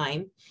of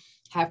time,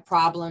 have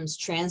problems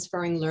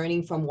transferring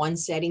learning from one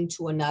setting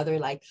to another.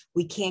 Like,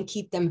 we can't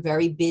keep them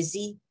very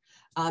busy.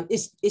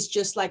 It's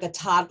just like a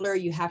toddler.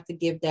 You have to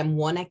give them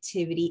one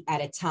activity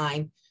at a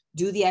time,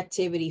 do the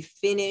activity,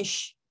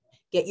 finish,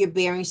 get your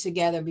bearings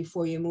together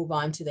before you move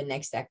on to the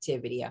next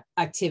activity.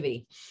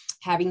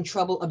 Having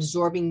trouble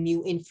absorbing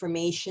new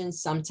information.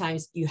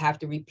 Sometimes you have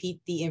to repeat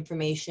the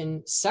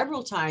information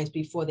several times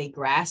before they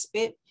grasp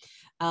it.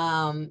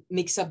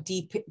 Mix up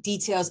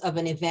details of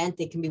an event.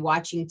 They can be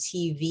watching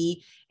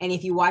TV. And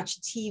if you watch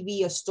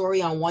TV, a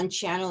story on one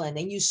channel, and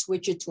then you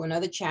switch it to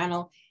another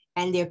channel,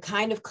 and they're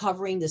kind of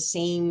covering the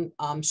same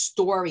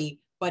story,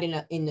 but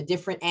in a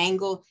different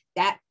angle,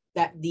 that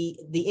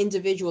the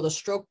individual, the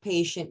stroke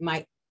patient,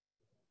 might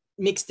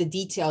mix the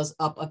details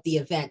up of the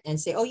event and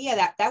say, oh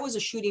yeah, that was a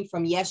shooting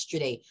from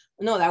yesterday.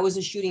 No, that was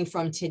a shooting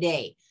from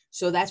today.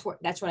 So that's what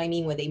I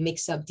mean when they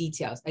mix up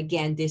details.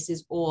 Again, this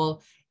is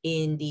all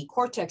in the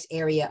cortex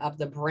area of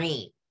the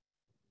brain.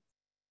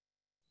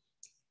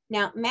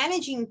 Now,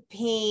 managing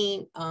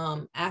pain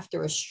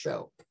after a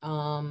stroke,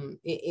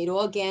 it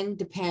all again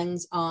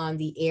depends on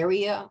the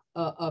area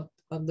of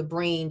the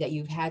brain that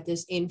you've had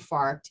this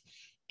infarct,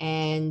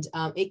 and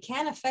it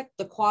can affect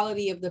the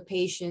quality of the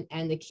patient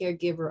and the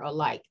caregiver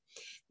alike.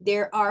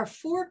 There are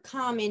 4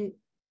 common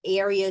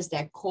areas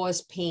that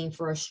cause pain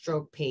for a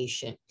stroke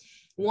patient.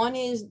 One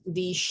is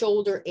the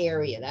shoulder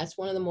area. That's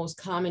one of the most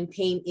common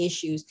pain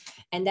issues.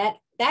 And that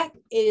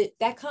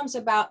comes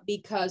about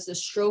because the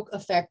stroke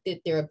affected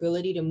their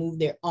ability to move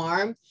their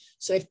arm.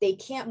 So if they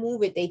can't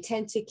move it, they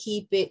tend to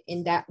keep it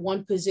in that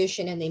one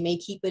position, and they may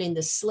keep it in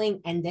the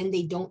sling, and then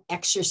they don't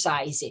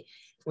exercise it.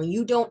 When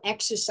you don't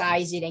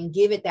exercise it and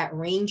give it that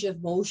range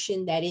of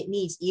motion that it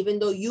needs, even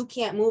though you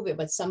can't move it,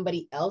 but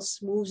somebody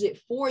else moves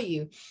it for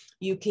you,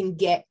 you can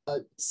get a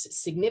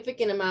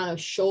significant amount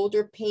of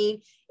shoulder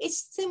pain.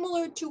 It's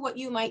similar to what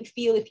you might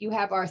feel if you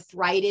have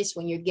arthritis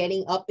when you're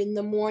getting up in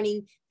the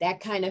morning, that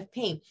kind of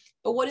pain.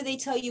 But what do they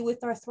tell you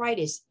with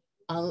arthritis?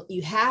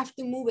 You have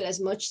to move it as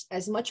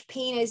much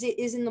pain as it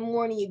is in the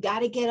morning. You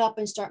got to get up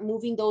and start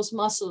moving those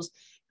muscles,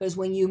 because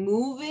when you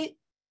move it,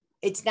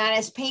 it's not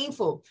as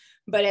painful.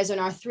 But as an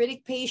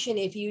arthritic patient,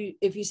 if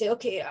you say,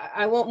 okay,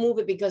 I won't move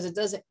it because it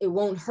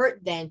won't hurt,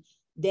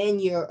 then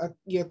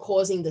you're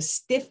causing the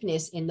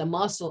stiffness in the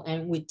muscle,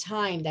 and with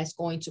time, that's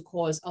going to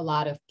cause a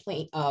lot of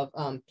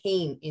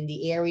pain in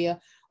the area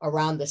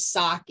around the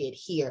socket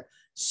here.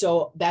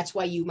 So that's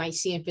why you might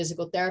see in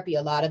physical therapy,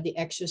 a lot of the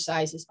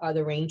exercises are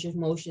the range of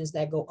motions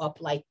that go up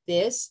like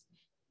this,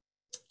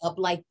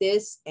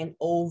 and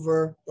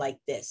over like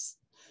this.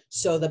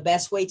 So the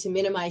best way to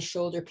minimize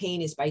shoulder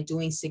pain is by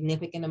doing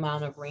significant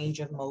amount of range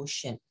of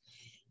motion.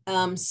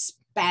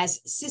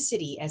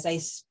 Spasticity, as I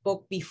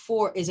spoke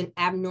before, is an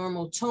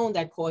abnormal tone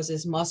that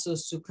causes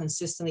muscles to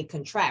consistently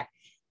contract,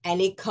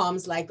 and it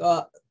comes like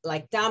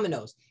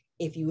dominoes.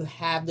 If you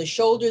have the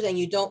shoulders and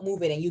you don't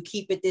move it and you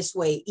keep it this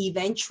way,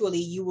 eventually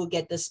you will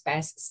get the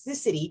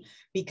spasticity,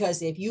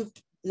 because if you've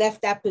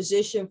left that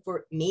position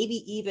for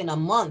maybe even a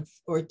month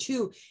or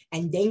 2,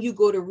 and then you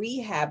go to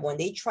rehab, when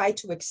they try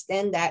to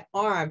extend that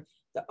arm,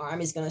 the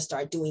arm is going to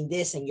start doing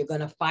this, and you're going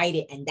to fight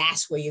it. And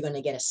that's where you're going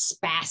to get a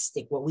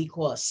spastic, what we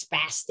call a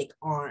spastic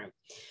arm.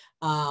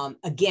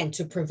 Again,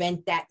 to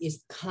prevent that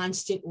is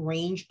constant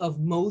range of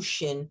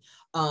motion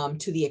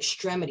to the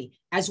extremity,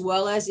 as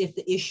well as if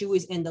the issue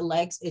is in the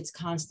legs, it's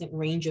constant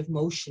range of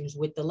motions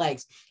with the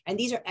legs. And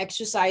these are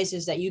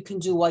exercises that you can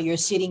do while you're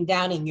sitting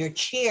down in your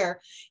chair,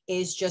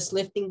 is just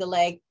lifting the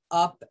leg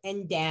up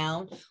and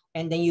down,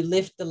 and then you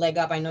lift the leg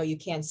up. I know you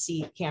can't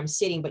see, I'm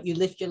sitting, but you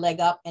lift your leg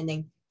up and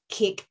then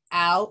kick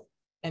out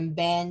and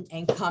bend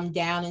and come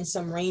down in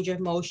some range of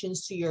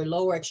motions to your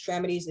lower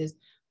extremities, is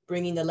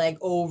bringing the leg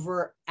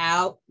over,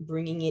 out,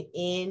 bringing it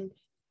in,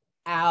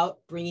 out,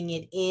 bringing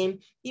it in.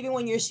 Even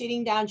when you're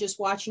sitting down just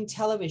watching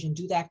television,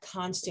 do that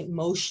constant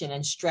motion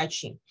and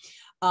stretching.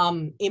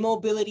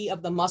 Immobility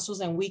of the muscles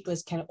and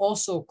weakness can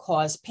also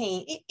cause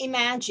pain.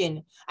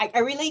 Imagine, I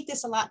relate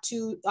this a lot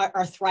to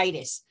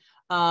arthritis.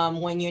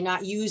 When you're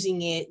not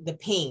using it, the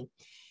pain.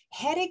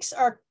 Headaches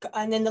are,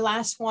 and then the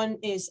last one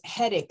is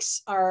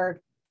headaches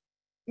are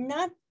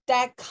not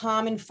that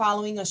common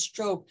following a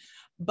stroke.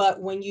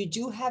 But when you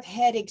do have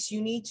headaches,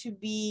 you need to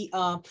be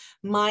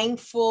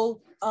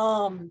mindful,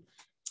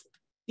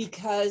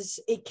 because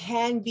it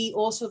can be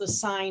also the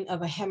sign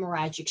of a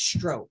hemorrhagic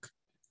stroke.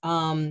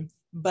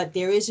 But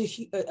there is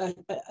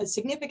a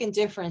significant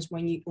difference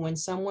when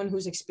someone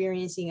who's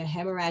experiencing a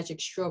hemorrhagic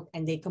stroke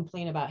and they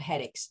complain about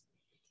headaches,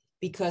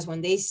 because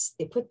when they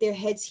put their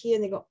heads here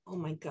and they go, oh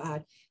my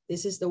God,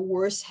 This is the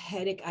worst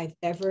headache I've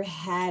ever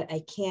had.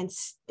 I can't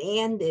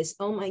stand this.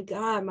 Oh my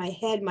God, my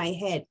head, my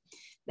head.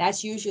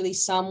 That's usually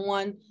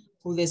someone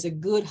who there's a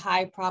good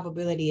high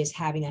probability is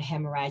having a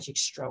hemorrhagic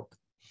stroke.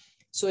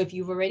 So if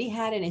you've already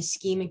had an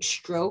ischemic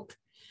stroke,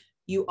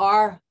 you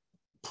are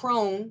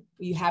prone,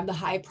 you have the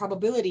high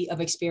probability of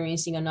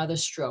experiencing another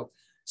stroke.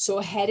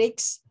 So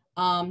headaches,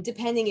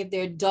 depending if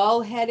they're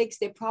dull headaches,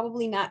 they're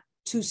probably not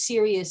too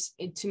serious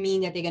to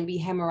mean that they're going to be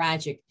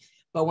hemorrhagic.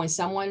 But when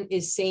someone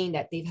is saying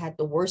that they've had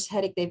the worst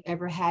headache they've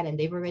ever had and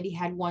they've already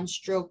had one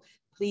stroke,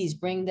 please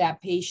bring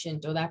that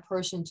patient or that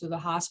person to the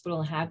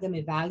hospital and have them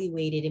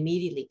evaluated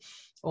immediately.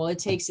 All it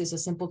takes is a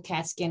simple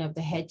CAT scan of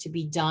the head to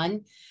be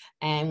done.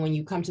 And when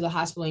you come to the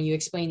hospital and you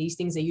explain these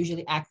things, they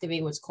usually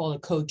activate what's called a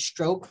code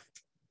stroke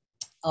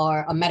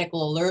or a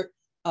medical alert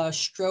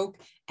stroke.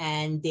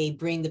 And they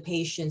bring the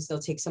patients, they'll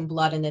take some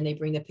blood and then they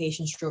bring the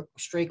patient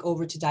straight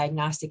over to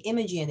diagnostic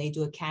imaging and they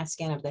do a CAT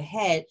scan of the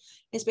head.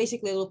 It's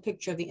basically a little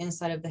picture of the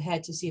inside of the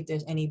head to see if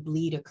there's any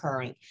bleed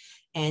occurring.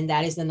 And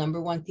that is the number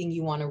one thing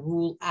you want to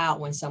rule out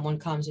when someone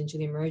comes into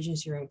the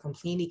emergency room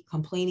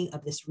complaining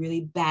of this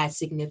really bad,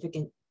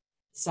 significant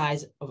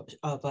size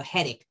of a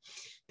headache.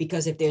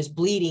 Because if there's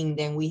bleeding,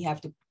 then we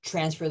have to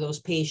transfer those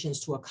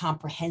patients to a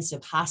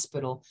comprehensive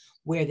hospital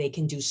where they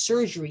can do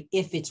surgery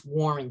if it's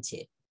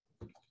warranted.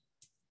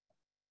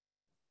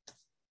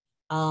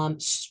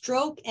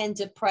 Stroke and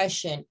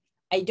depression.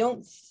 I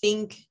don't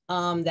think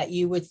that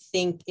you would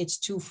think it's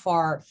too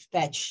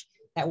far-fetched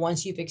that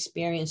once you've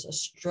experienced a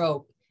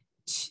stroke,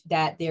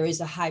 that there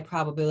is a high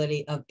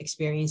probability of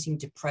experiencing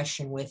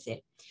depression with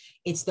it.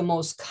 It's the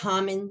most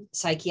common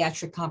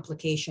psychiatric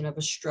complication of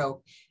a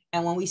stroke.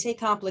 And when we say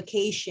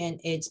complication,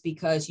 it's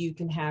because you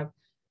can have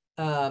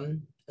a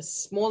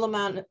small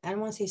amount, I don't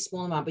want to say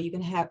small amount, but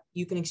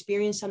you can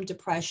experience some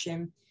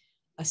depression,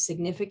 a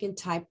significant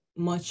type,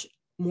 much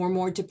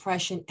more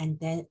depression, and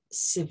then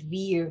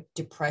severe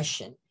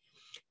depression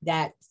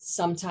that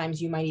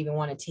sometimes you might even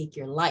want to take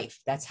your life.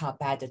 That's how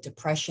bad the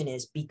depression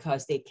is,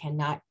 because they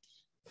cannot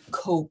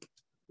cope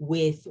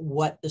with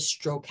what the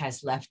stroke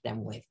has left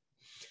them with.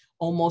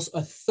 Almost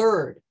a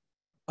third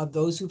of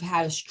those who've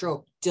had a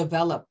stroke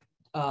develop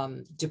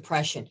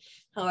depression.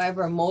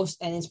 However,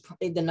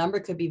 the number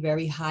could be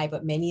very high,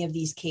 but many of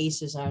these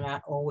cases are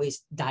not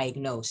always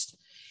diagnosed.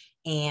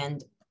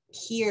 And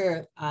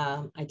here,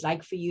 I'd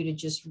like for you to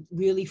just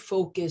really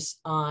focus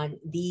on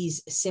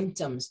these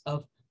symptoms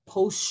of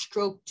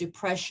post-stroke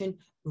depression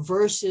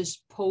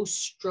versus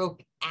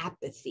post-stroke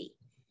apathy.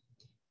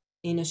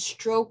 In a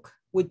stroke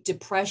with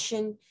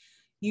depression,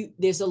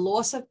 there's a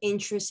loss of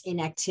interest in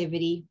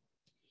activity,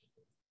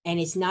 and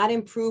it's not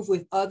improved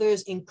with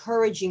others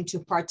encouraging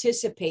to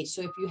participate.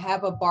 So if you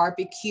have a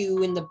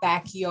barbecue in the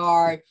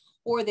backyard,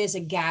 or there's a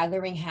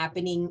gathering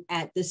happening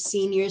at the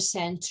senior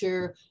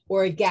center,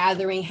 or a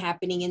gathering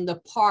happening in the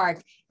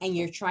park, and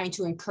you're trying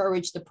to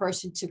encourage the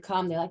person to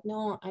come, they're like,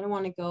 no, I don't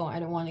want to go. I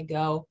don't want to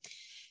go.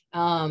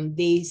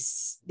 They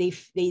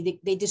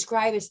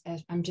describe it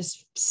as, I'm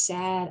just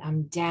sad.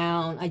 I'm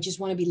down. I just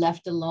want to be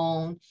left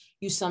alone.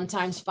 You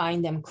sometimes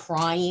find them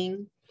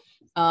crying.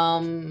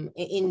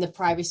 In the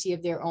privacy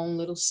of their own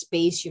little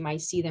space, you might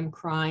see them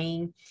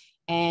crying,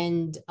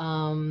 and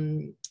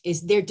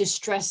they're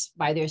distressed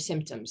by their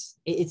symptoms.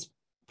 It's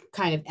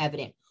kind of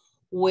evident.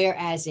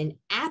 Whereas in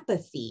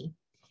apathy,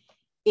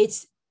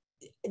 it's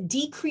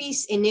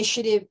decreased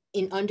initiative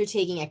in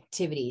undertaking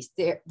activities.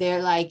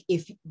 They're like,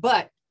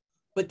 but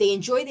they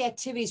enjoy the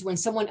activities when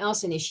someone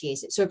else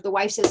initiates it. So if the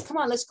wife says, come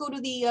on, let's go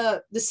to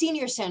the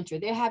senior center,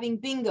 they're having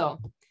bingo.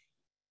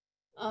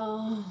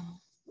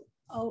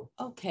 Oh,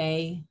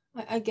 okay,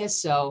 I guess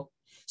so.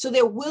 So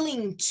they're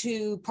willing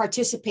to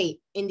participate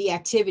in the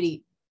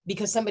activity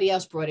because somebody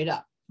else brought it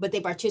up, but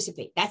they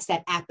participate. That's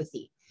that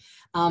apathy.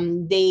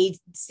 They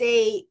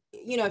say,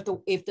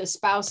 if the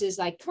spouse is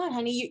like, come on,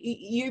 honey,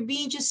 you're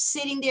being just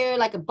sitting there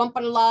like a bump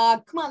on a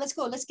log. Come on, let's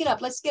go. Let's get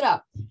up. Let's get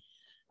up.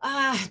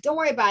 Don't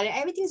worry about it.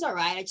 Everything's all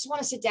right. I just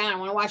want to sit down. I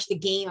want to watch the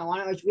game. I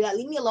want to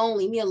leave me alone.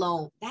 Leave me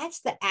alone. That's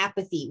the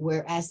apathy.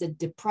 Whereas the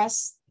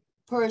depressed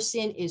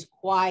person is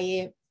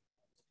quiet,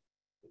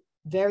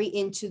 very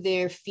into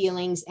their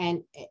feelings,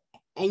 and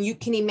you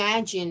can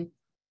imagine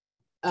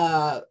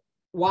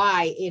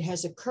why it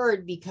has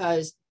occurred,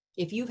 because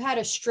if you've had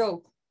a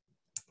stroke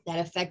that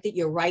affected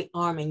your right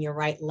arm and your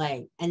right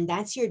leg, and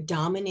that's your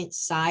dominant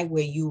side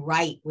where you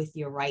write with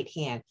your right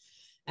hand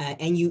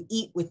and you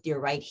eat with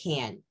your right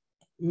hand.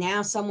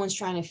 Now someone's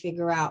trying to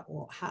figure out,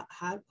 well,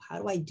 how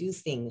do I do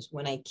things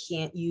when I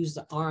can't use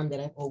the arm that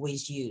I've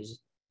always used?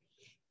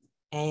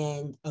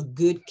 And a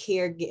good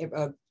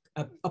caregiver,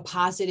 a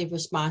positive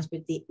response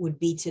would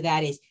be to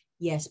that is,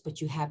 yes,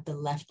 but you have the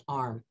left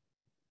arm.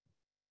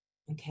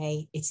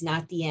 Okay, it's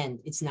not the end.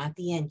 It's not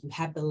the end. You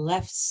have the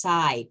left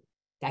side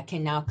that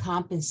can now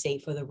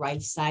compensate for the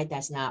right side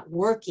that's not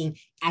working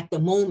at the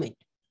moment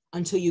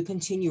until you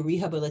continue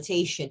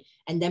rehabilitation.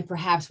 And then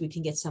perhaps we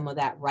can get some of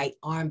that right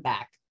arm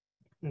back.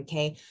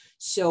 Okay,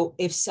 so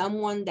if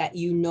someone that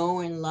you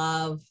know and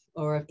love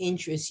or of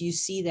interest, you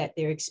see that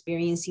they're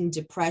experiencing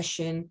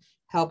depression,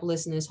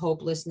 helplessness,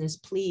 hopelessness,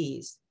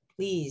 please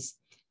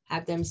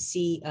have them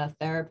see a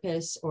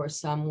therapist or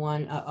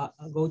someone,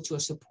 go to a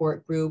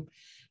support group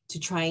to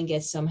try and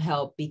get some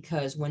help,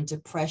 because when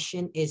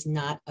depression is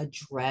not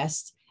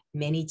addressed,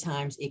 many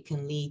times it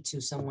can lead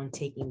to someone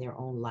taking their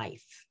own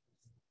life.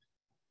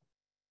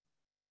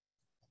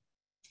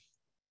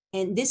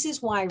 And this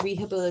is why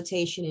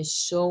rehabilitation is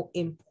so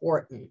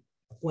important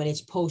when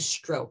it's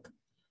post-stroke.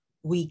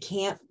 We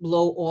can't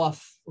blow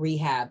off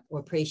rehab,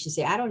 or patients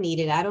say, I don't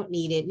need it. I don't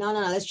need it. No,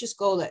 let's just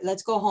go.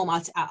 Let's go home.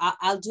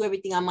 I'll do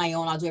everything on my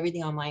own. I'll do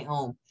everything on my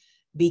own.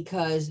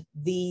 Because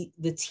the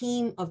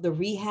team of the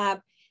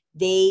rehab,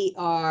 they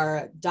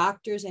are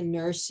doctors and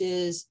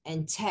nurses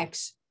and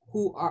techs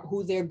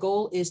who their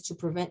goal is to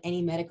prevent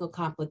any medical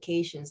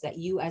complications that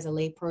you as a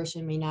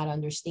layperson may not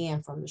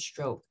understand from the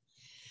stroke.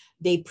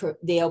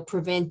 They'll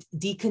prevent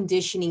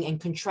deconditioning and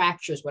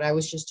contractures, what I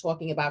was just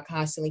talking about,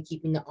 constantly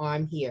keeping the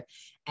arm here.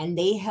 And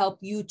they help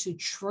you to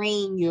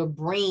train your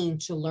brain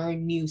to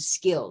learn new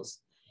skills.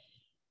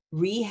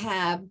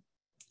 Rehab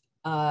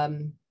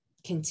can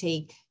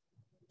take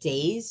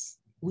days,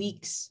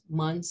 weeks,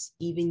 months,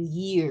 even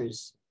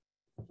years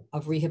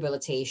of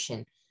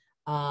rehabilitation.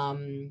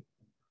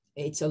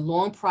 It's a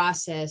long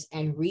process,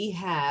 and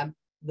rehab,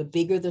 the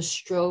bigger the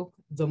stroke,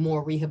 the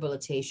more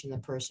rehabilitation the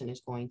person is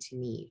going to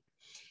need.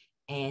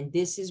 And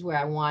this is where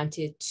I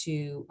wanted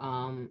to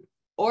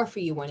offer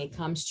you, when it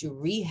comes to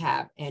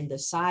rehab and the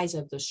size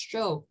of the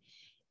stroke,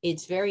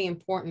 it's very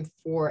important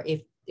for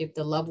if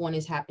the loved one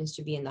happens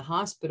to be in the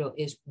hospital,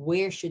 is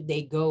where should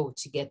they go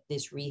to get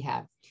this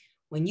rehab?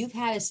 When you've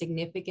had a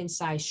significant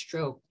size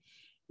stroke,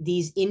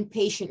 these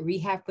inpatient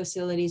rehab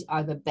facilities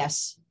are the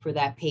best for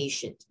that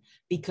patient,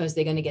 because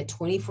they're going to get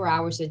 24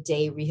 hours a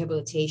day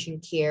rehabilitation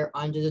care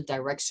under the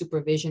direct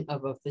supervision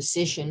of a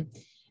physician,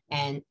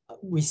 and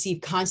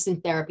receive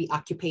constant therapy,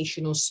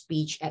 occupational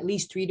speech, at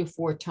least 3 to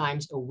 4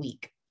 times a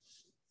week.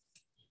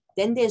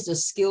 Then there's the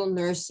skilled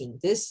nursing.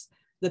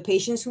 The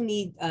patients who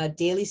need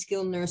daily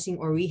skilled nursing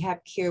or rehab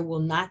care will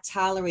not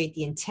tolerate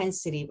the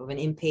intensity of an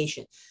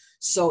inpatient.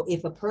 So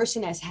if a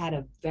person has had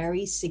a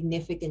very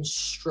significant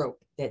stroke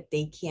that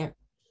they can't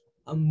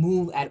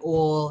move at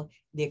all,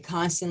 they're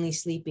constantly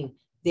sleeping,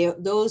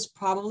 those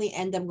probably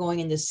end up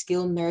going in the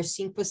skilled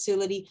nursing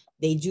facility.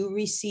 They do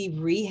receive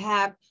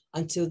rehab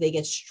until they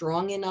get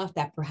strong enough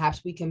that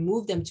perhaps we can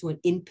move them to an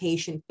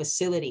inpatient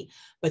facility.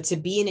 But to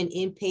be in an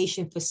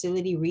inpatient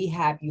facility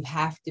rehab, you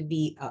have to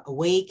be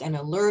awake and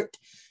alert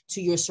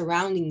to your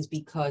surroundings,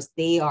 because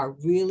they are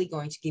really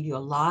going to give you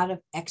a lot of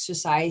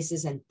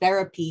exercises and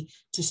therapy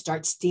to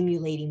start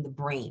stimulating the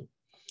brain.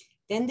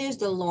 Then there's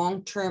the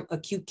long-term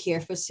acute care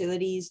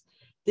facilities.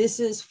 This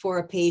is for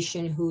a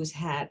patient who's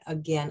had,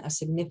 again, a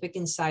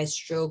significant size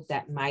stroke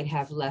that might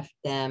have left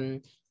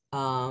them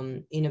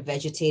in a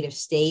vegetative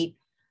state,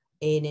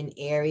 in an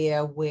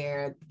area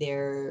where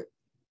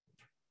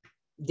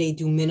they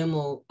do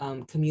minimal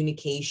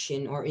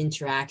communication or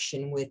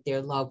interaction with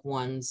their loved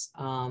ones,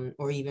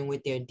 or even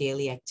with their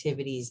daily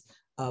activities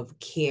of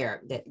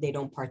care, that they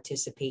don't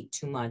participate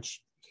too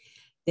much.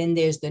 Then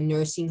there's the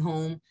nursing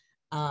home.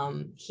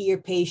 Here,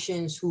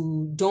 patients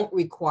who don't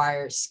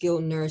require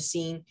skilled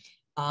nursing,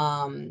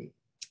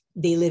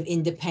 they live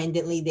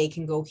independently. They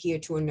can go here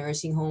to a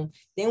nursing home.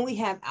 Then we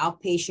have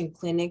outpatient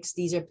clinics.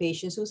 These are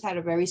patients who's had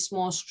a very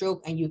small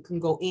stroke, and you can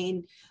go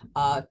in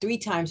 3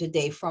 times a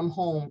day from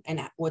home, and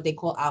what they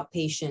call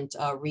outpatient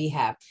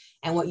rehab.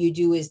 And what you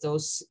do is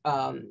those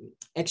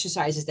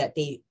exercises that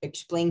they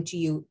explain to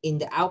you in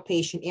the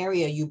outpatient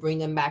area, you bring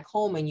them back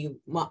home, and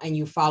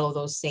you follow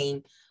those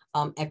same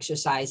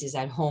exercises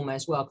at home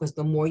as well, because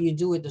the more you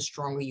do it, the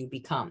stronger you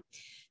become.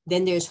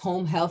 Then there's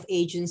home health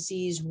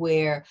agencies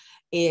where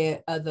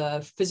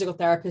the physical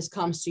therapist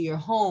comes to your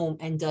home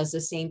and does the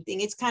same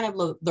thing. It's kind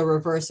of the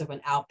reverse of an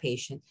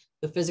outpatient.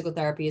 The physical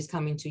therapy is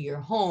coming to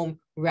your home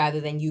rather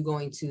than you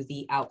going to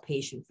the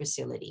outpatient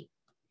facility.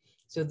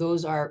 So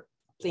those are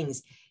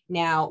things.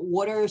 Now,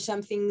 what are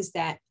some things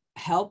that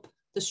help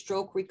the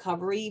stroke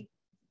recovery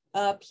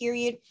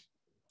period?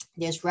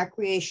 There's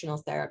recreational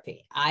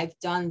therapy. I've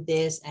done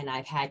this, and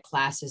I've had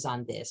classes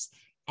on this.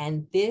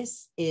 And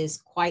this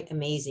is quite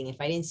amazing. If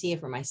I didn't see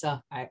it for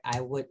myself, I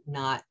would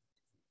not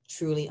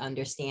truly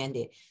understand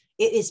it.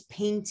 It is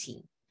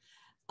painting.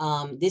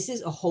 This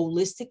is a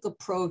holistic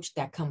approach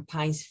that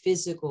combines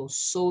physical,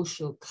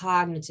 social,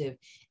 cognitive,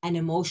 and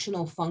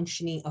emotional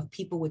functioning of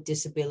people with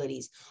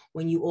disabilities.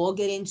 When you all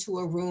get into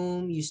a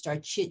room, you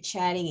start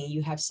chit-chatting, and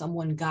you have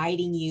someone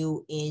guiding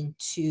you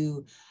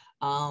into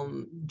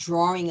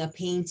drawing a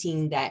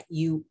painting that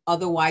you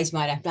otherwise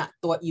might have not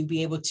thought you'd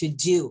be able to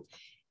do.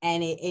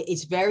 And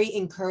it's very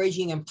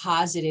encouraging and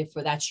positive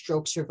for that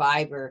stroke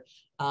survivor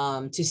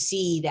to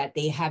see that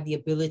they have the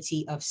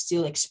ability of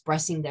still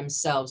expressing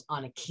themselves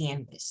on a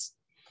canvas.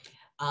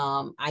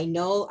 I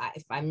know,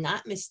 if I'm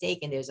not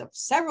mistaken, there's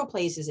several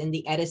places in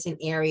the Edison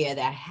area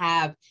that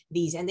have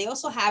these, and they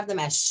also have them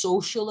as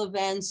social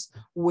events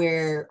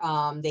where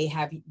they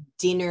have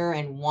dinner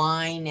and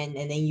wine, and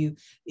then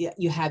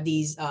you have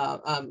these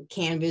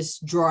canvas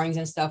drawings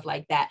and stuff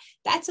like that.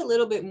 That's a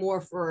little bit more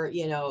for,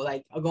 you know,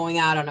 like going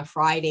out on a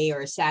Friday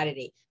or a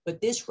Saturday.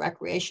 But this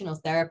recreational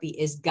therapy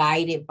is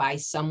guided by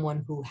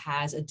someone who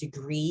has a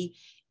degree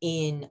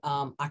in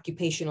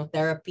occupational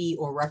therapy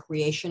or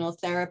recreational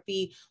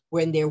therapy,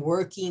 when they're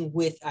working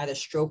with either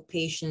stroke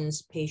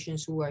patients,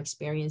 patients who are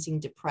experiencing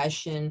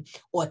depression,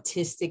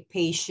 autistic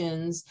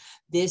patients.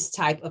 This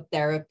type of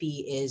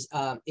therapy is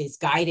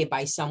guided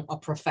by a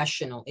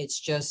professional. It's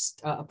just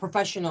a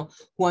professional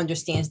who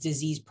understands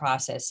disease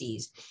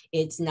processes.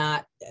 It's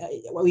not,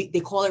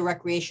 they call it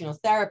recreational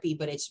therapy,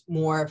 but it's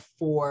more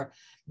for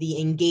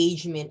the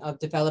engagement of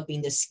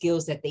developing the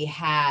skills that they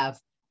have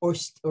or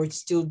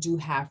still do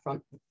have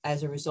from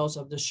as a result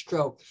of the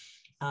stroke.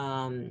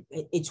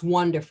 It's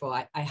wonderful.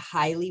 I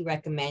highly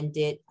recommend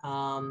it.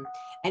 And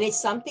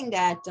it's something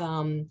that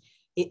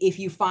if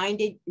you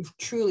find it,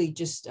 truly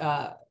just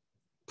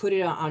put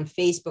it on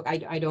Facebook.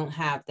 I don't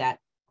have that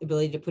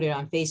ability to put it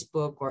on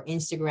Facebook or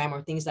Instagram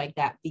or things like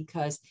that,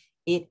 because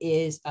it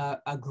is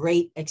a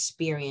great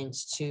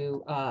experience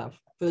for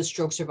the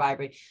stroke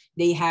survivor.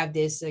 They have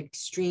this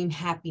extreme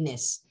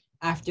happiness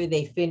after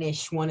they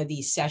finish one of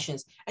these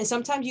sessions. And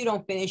sometimes you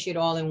don't finish it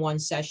all in one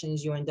session.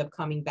 You end up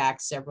coming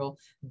back several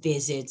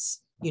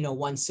visits, you know,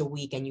 once a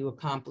week, and you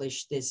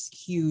accomplish this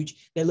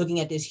huge, they're looking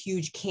at this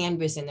huge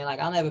canvas and they're like,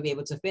 I'll never be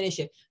able to finish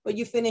it. But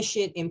you finish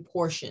it in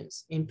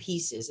portions, in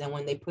pieces. And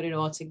when they put it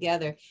all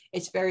together,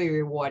 it's very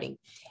rewarding.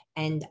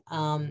 And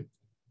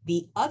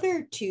the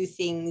other two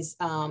things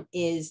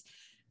is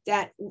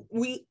that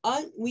we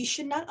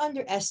should not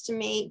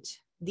underestimate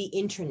the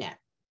internet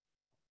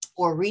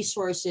or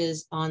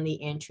resources on the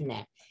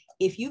internet.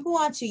 If you go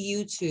onto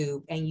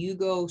YouTube and you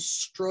go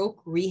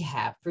stroke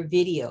rehab for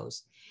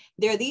videos,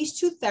 there are these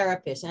two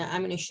therapists, and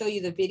I'm going to show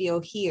you the video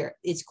here.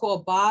 It's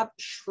called Bob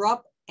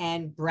Schrupp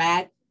and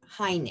Brad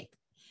Heineck.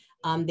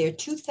 They're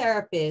two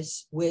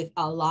therapists with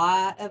a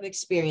lot of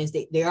experience.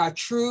 They are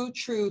true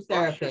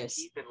therapists.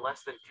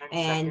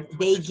 And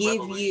they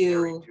give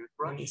you,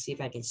 let me see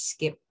if I can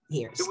skip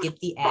here, skip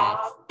the ad.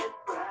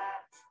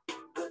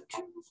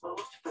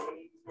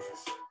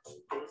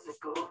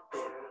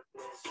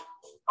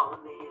 On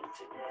the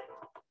internet.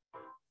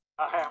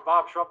 Hi, I'm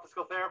Bob Schrupp,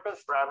 physical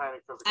therapist. Brad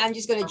Heineck, physical. I'm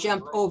just going to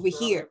jump over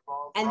here,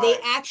 and they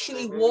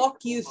actually walk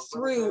you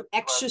through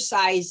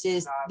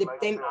exercises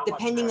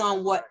depending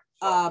on what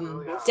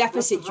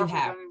deficit you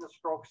have. The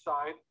stroke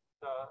side,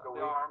 the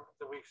arm,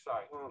 the weak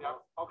side. Yep.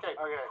 Okay.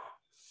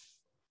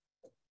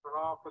 Start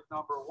off with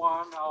number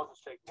one. I'll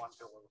just take one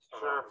pill and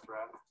start off with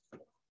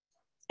Brad.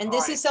 And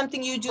this is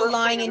something you do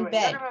lying in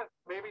bed.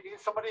 Maybe need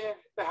somebody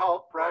to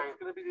help. Brad is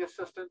going to be the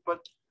assistant, but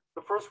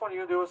the first one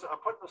you're going to do is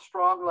I'm putting the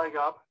strong leg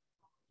up,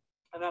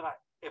 and then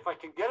if I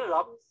can get it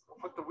up, I'll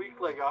put the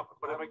weak leg up,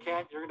 but if I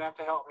can't, you're going to have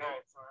to help me.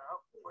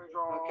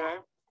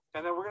 Okay?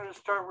 And then we're going to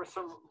start with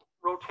some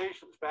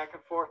rotations back and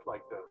forth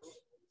like this.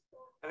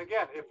 And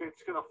again, if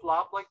it's going to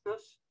flop like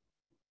this,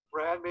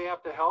 Brad may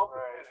have to help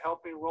and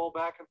help me roll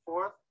back and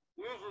forth.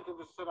 Usually you can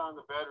just sit on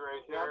the bed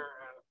right here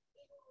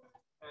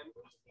and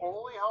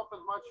only help as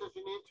much as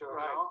you need to.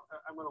 Right. You know?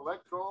 I'm going to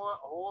let go,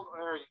 hold,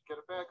 there, you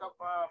get it back up.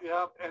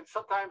 Yeah, and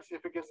sometimes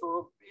if it gets a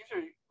little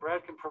easier,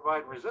 Brad can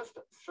provide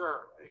resistance.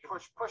 Sure. You can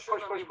push.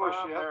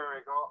 Yeah. There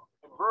we go.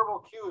 And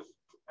verbal cues,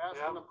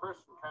 asking the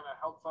person kind of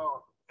helps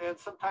out. And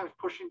sometimes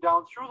pushing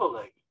down through the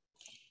leg,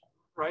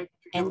 right?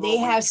 And they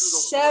have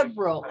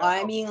several,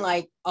 I mean,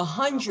 like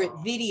 100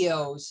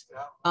 videos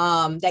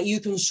that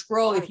you can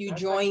scroll if you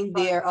join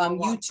their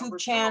YouTube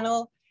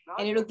channel.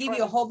 And it'll give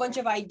you a whole bunch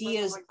of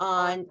ideas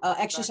on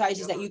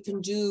exercises that you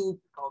can do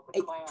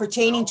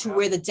pertaining to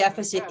where the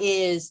deficit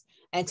is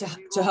and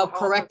to help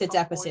correct the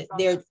deficit.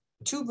 They're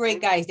two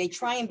great guys. They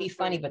try and be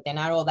funny, but they're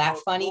not all that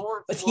funny.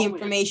 But the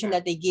information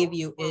that they give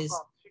you is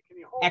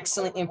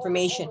excellent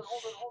information.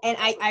 And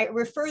I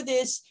refer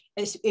this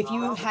as if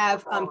you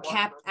have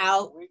capped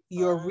out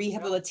your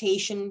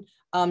rehabilitation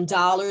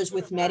dollars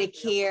with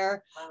Medicare,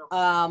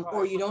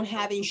 or you don't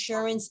have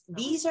insurance.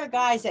 These are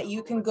guys that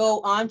you can go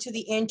onto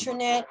the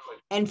internet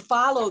and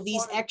follow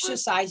these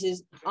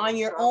exercises on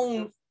your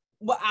own,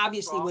 well,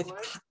 obviously with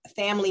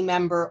family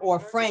member or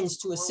friends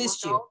to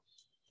assist you.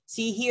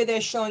 See here,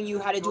 they're showing you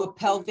how to do a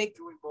pelvic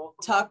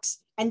tucks,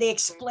 and they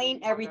explain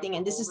everything.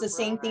 And this is the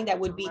same thing that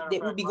would be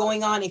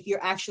going on if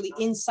you're actually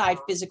inside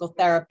physical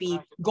therapy,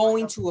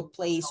 going to a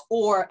place,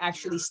 or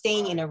actually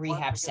staying in a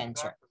rehab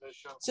center.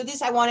 So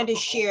this I wanted to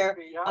share.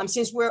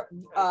 Since we're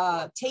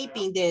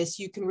taping this,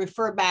 you can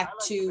refer back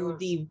to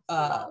the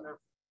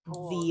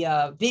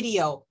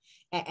video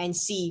and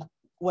see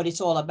what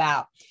it's all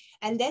about.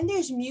 And then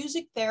there's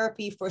music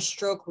therapy for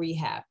stroke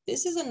rehab.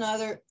 This is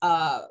another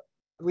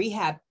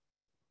rehab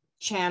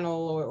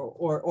channel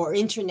or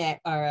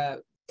internet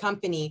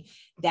company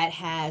that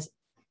has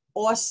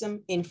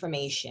awesome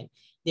information.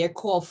 They're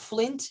called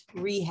Flint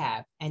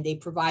Rehab, and they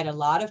provide a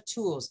lot of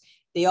tools.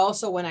 They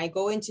also, when I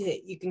go into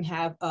it, you can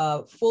have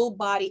a full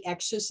body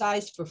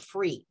exercise for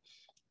free,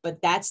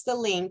 but that's the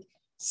link.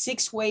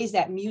 6 ways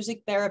that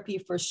music therapy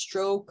for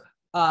stroke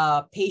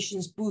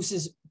patients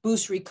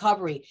boost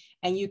recovery.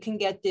 And you can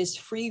get this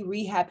free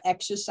rehab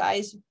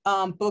exercise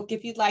book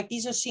if you'd like.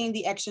 These are seeing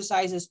the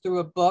exercises through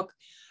a book.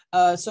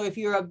 So if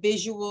you're a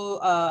visual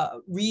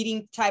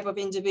reading type of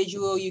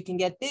individual, you can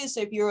get this.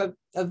 If you're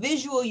a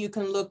visual, you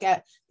can look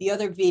at the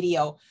other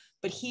video.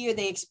 But here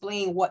they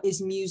explain what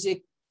is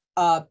music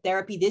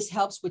therapy. This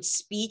helps with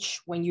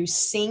speech. When you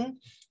sing,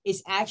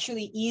 it's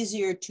actually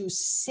easier to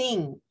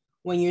sing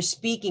when you're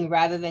speaking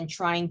rather than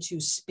trying to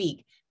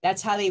speak.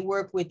 That's how they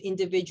work with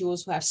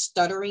individuals who have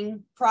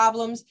stuttering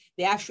problems.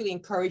 They actually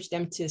encourage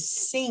them to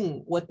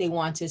sing what they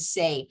want to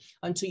say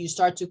until you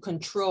start to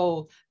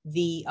control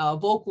the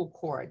vocal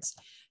cords.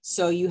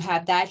 So you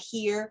have that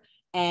here.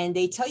 And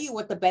they tell you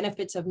what the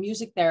benefits of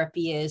music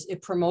therapy is.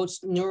 It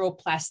promotes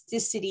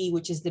neuroplasticity,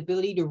 which is the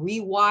ability to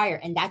rewire.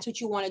 And that's what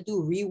you want to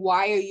do,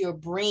 rewire your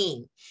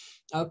brain.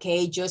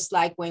 Okay, just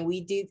like when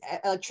we did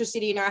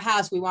electricity in our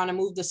house, we want to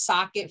move the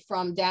socket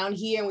from down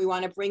here and we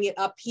want to bring it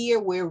up here.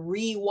 We're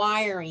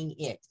rewiring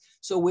it.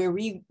 So we're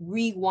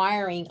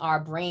rewiring our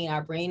brain.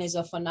 Our brain is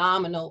a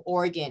phenomenal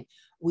organ.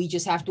 We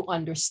just have to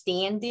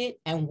understand it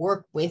and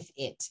work with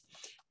it.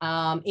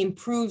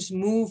 Improves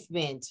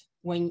movement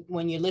when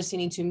you're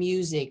listening to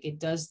music. It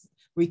does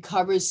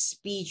recovers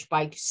speech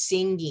by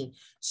singing.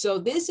 So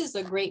this is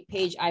a great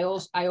page. I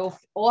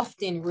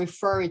often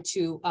refer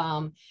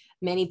to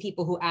many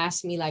people who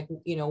ask me, like,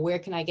 you know, where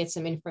can I get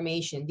some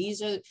information?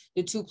 These are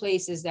the 2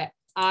 places that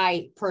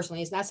I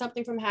personally, it's not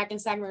something from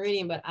Hackensack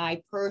Meridian, but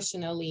I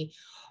personally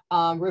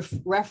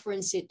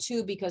reference it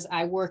too, because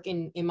I work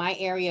in my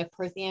area of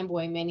Perth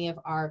Amboy. Many of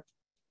our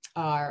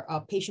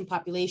patient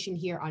population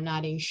here are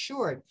not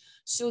insured.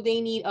 So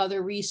they need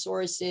other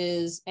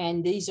resources.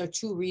 And these are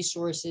 2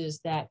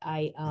 resources that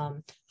I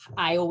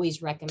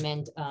always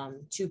recommend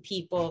to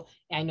people.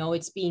 I know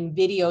it's being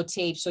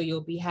videotaped, so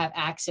you'll have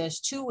access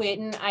to it.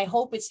 And I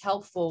hope it's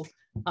helpful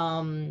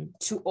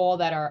to all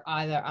that are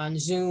either on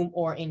Zoom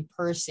or in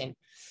person.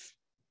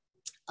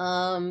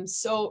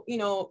 So, you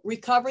know,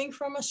 recovering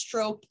from a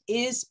stroke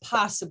is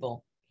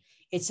possible.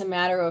 It's a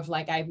matter of,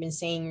 like I've been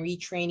saying,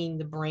 retraining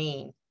the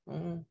brain.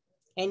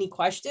 Any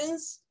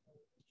questions?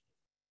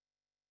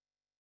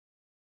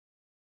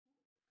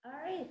 All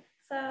right,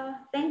 so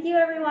thank you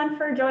everyone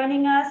for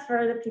joining us,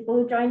 for the people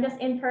who joined us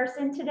in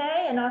person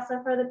today, and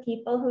also for the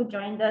people who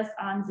joined us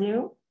on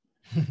Zoom.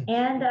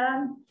 And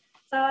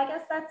so I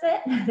guess that's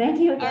it.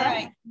 Thank you again. All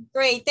right,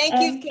 great. Thank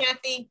you,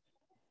 Kathy.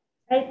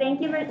 Right, thank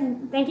you,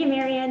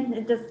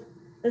 Mirian.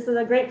 This is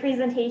a great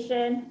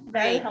presentation,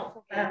 very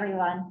helpful for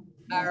everyone.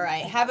 All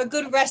right, have a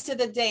good rest of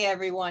the day,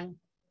 everyone.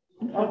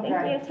 Okay,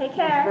 thank you. Take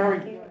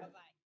care.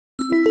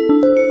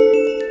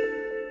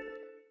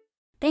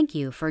 Thank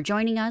you for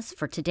joining us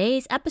for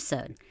today's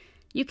episode.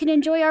 You can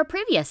enjoy our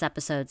previous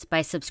episodes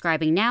by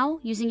subscribing now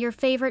using your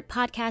favorite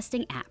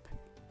podcasting app.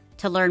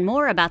 To learn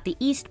more about the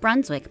East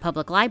Brunswick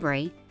Public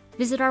Library,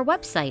 visit our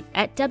website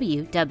at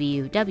www.ebpl.org.